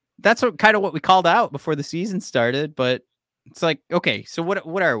 that's kind of what we called out before the season started, but it's like, okay, so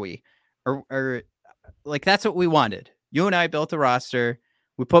what are we? Or like, that's what we wanted. You and I built a roster.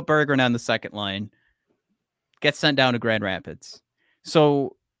 We put Berggren on the second line, get sent down to Grand Rapids.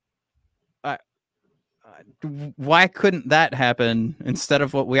 So why couldn't that happen instead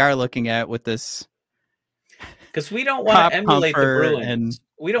of what we are looking at with this? Because we don't want to emulate the Bruins.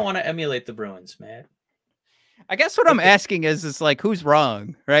 We don't want to emulate the Bruins, Matt. I guess what I'm asking is like, who's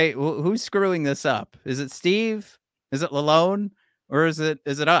wrong, right? Who's screwing this up? Is it Steve? Is it Lalone? Or is it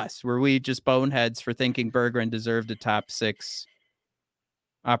us? Were we just boneheads for thinking Berggren deserved a top 6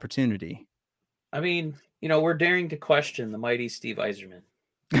 opportunity? I mean, we're daring to question the mighty Steve Yzerman.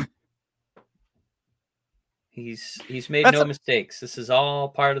 He's made no mistakes. This is all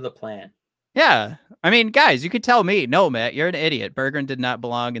part of the plan. Yeah. I mean, guys, you could tell me, no, Matt, you're an idiot. Berggren did not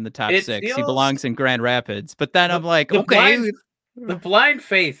belong in the top 6. He belongs in Grand Rapids. But then I'm like, okay. The blind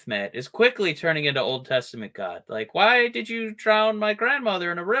faith, Matt, is quickly turning into Old Testament God. Like, why did you drown my grandmother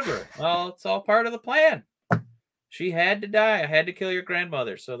in a river? Well, it's all part of the plan. She had to die. I had to kill your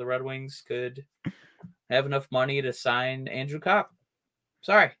grandmother so the Red Wings could have enough money to sign Andrew Kopp.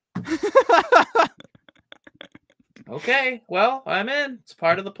 Sorry. Okay, well, I'm in. It's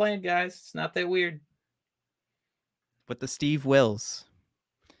part of the plan, guys. It's not that weird. But the Steve Wills.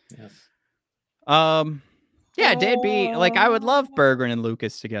 Yes. Yeah, Dan B. Like, I would love Berggren and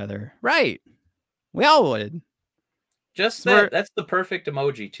Lucas together. Right. We all would. Just that. That's the perfect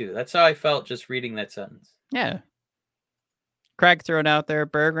emoji, too. That's how I felt just reading that sentence. Yeah. Craig thrown out there,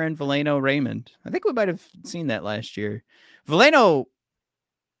 Berggren, Veleno, Raymond. I think we might have seen that last year. Veleno,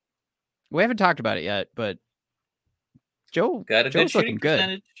 we haven't talked about it yet, but Joe's good shooting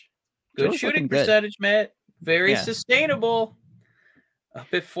percentage. Good shooting percentage, Matt. Very sustainable. Up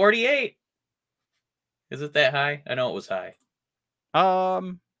at 48. Is it that high? I know it was high. I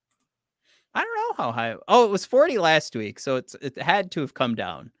don't know how high. Oh, it was 40 last week, so it had to have come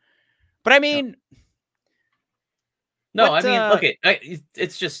down. But I mean, look,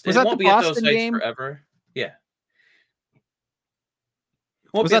 it's just it won't be at those heights forever. Yeah.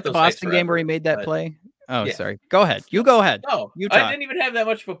 Was that the Boston game where he made that play? Oh, yeah. Sorry. Go ahead. You go ahead. No, I didn't even have that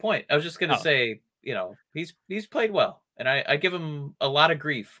much of a point. I was just going to say, he's played well, and I give him a lot of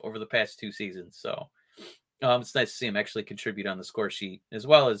grief over the past 2 seasons. So it's nice to see him actually contribute on the score sheet, as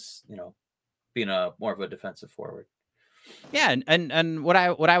well as being more of a defensive forward. Yeah, and what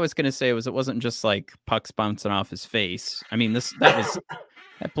I was going to say was it wasn't just like pucks bouncing off his face. I mean, that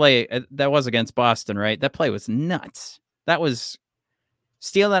play that was against Boston, right? That play was nuts. That was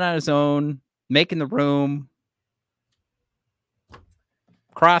stealing on his own, making the room,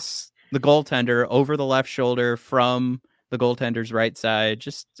 cross the goaltender over the left shoulder from the goaltender's right side.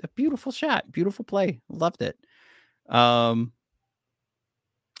 Just a beautiful shot, beautiful play. Loved it. And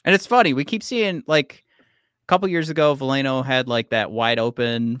it's funny. We keep seeing, like, a couple years ago, Veleno had like that wide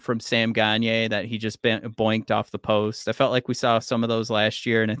open from Sam Gagner that he just boinked off the post. I felt like we saw some of those last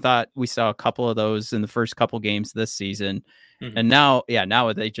year, and I thought we saw a couple of those in the first couple games this season. Mm-hmm. And now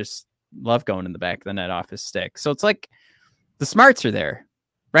they just love going in the back of the net off his stick. So it's like the smarts are there,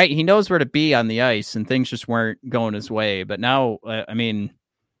 right? He knows where to be on the ice, and things just weren't going his way. But now, I mean,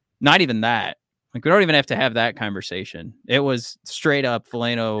 not even that. Like, we don't even have to have that conversation. It was straight up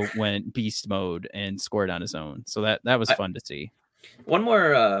Veleno went beast mode and scored on his own. So that was fun to see. One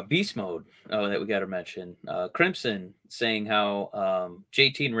more beast mode that we got to mention. Crimson saying how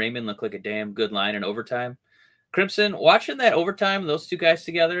JT and Raymond look like a damn good line in overtime. Crimson, watching that overtime, those two guys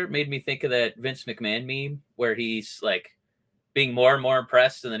together, made me think of that Vince McMahon meme where he's like being more and more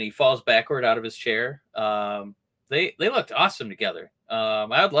impressed, and then he falls backward out of his chair. They looked awesome together.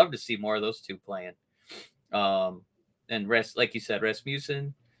 I would love to see more of those two playing. And and like you said,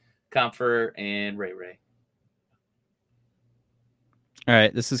 Rasmussen, Comfer, and Ray. All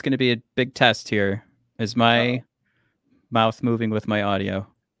right, this is going to be a big test here. Is my mouth moving with my audio?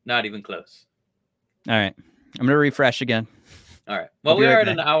 Not even close. All right, I'm going to refresh again. All right. Well, we are at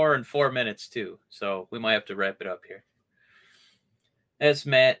an hour and 4 minutes too, so we might have to wrap it up here. As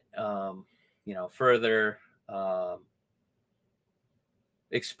Matt, further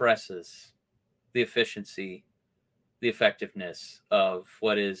expresses the efficiency, the effectiveness of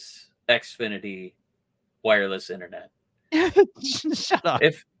what is Xfinity wireless internet. Shut up.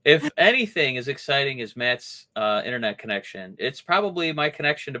 If anything as exciting as Matt's internet connection, it's probably my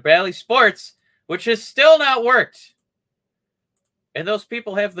connection to Bally Sports, which has still not worked. And those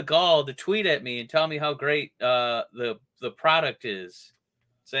people have the gall to tweet at me and tell me how great the product is,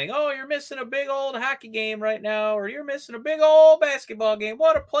 saying, "Oh, you're missing a big old hockey game right now, or you're missing a big old basketball game.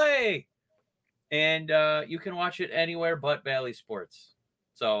 What a play!" And you can watch it anywhere but Bally Sports.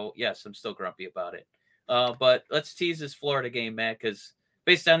 So yes, I'm still grumpy about it. But let's tease this Florida game, Matt, because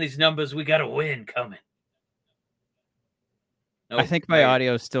based on these numbers, we got a win coming. Nope, I think my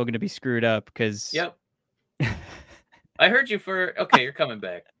audio is still going to be screwed up because. Yep. I heard you okay, you're coming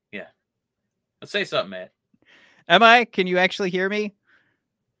back. Yeah. Let's say something, Matt. Am I? Can you actually hear me?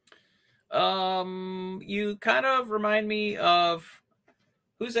 You kind of remind me of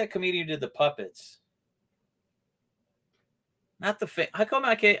who's that comedian who did the puppets? Not the how come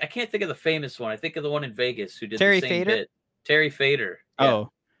I can't think of the famous one? I think of the one in Vegas who did Terry the same Fader? bit. Terry Fader. Yeah.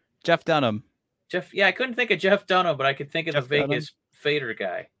 Oh, Jeff Dunham. Yeah, I couldn't think of Jeff Dunham, but I could think of Jeff the Vegas Fader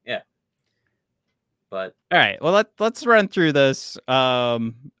guy. Yeah. But all right, well let's run through this. I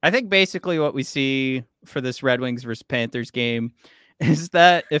think basically what we see for this Red Wings versus Panthers game is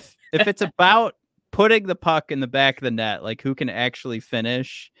that if it's about putting the puck in the back of the net, like who can actually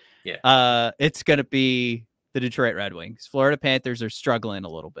finish, it's gonna be the Detroit Red Wings. Florida Panthers are struggling a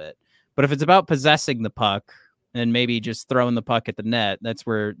little bit, but if it's about possessing the puck and maybe just throwing the puck at the net, that's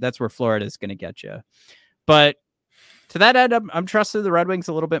where Florida is gonna get you. But to that end, I'm trusting the Red Wings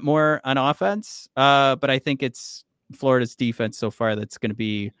a little bit more on offense, but I think it's Florida's defense so far that's going to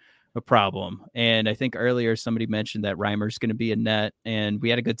be a problem. And I think earlier somebody mentioned that Reimer's going to be in net, and we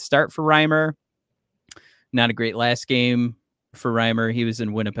had a good start for Reimer. Not a great last game for Reimer. He was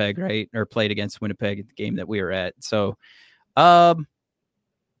in Winnipeg, right? Or played against Winnipeg at the game that we were at. So, I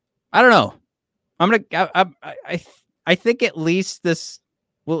don't know. I think at least this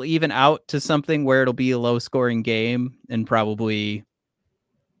will even out to something where it'll be a low scoring game and probably,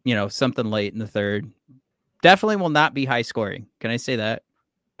 something late in the third. Definitely will not be high scoring. Can I say that?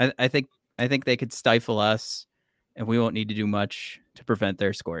 I think they could stifle us and we won't need to do much to prevent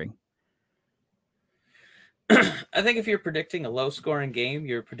their scoring. I think if you're predicting a low scoring game,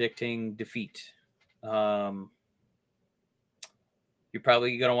 you're predicting defeat. You're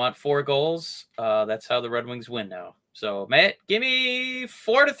probably going to want 4 goals. That's how the Red Wings win now. So, Matt, give me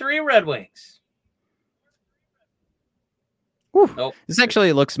 4-3 Red Wings. Nope. This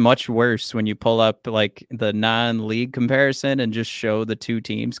actually looks much worse when you pull up like the non-league comparison and just show the two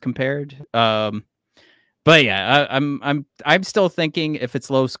teams compared. But yeah, I'm still thinking if it's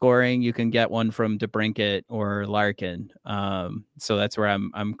low scoring, you can get one from DeBrincat or Larkin. So that's where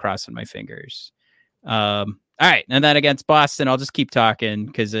I'm crossing my fingers. All right, and then against Boston, I'll just keep talking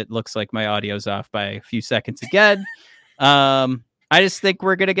because it looks like my audio's off by a few seconds again. I just think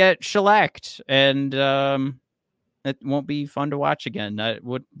we're gonna get shellacked, and it won't be fun to watch again.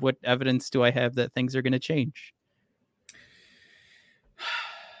 What evidence do I have that things are gonna change?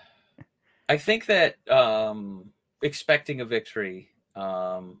 I think that expecting a victory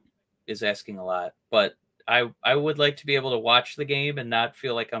is asking a lot, but I would like to be able to watch the game and not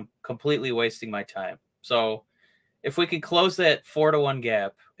feel like I'm completely wasting my time. So if we can close that 4-1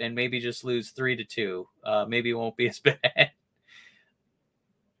 gap and maybe just lose 3-2, maybe it won't be as bad.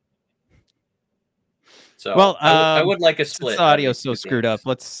 So well, I would like a split. The audio's so screwed up.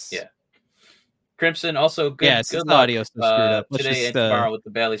 Crimson also good. Yes, good the audio's so screwed up. Today and tomorrow with the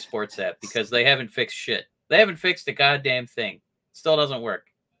Bally Sports app because they haven't fixed shit. They haven't fixed a goddamn thing. Still doesn't work.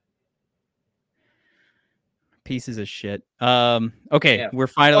 Pieces of shit. Okay, we're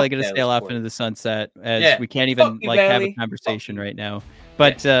finally going to sail off into the sunset as we can't even have a conversation right now.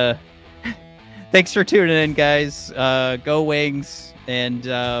 But thanks for tuning in, guys. Go Wings,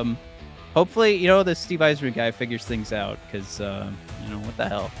 and hopefully, the Steve Yzerman guy figures things out because, what the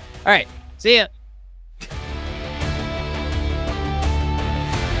hell. All right, see ya.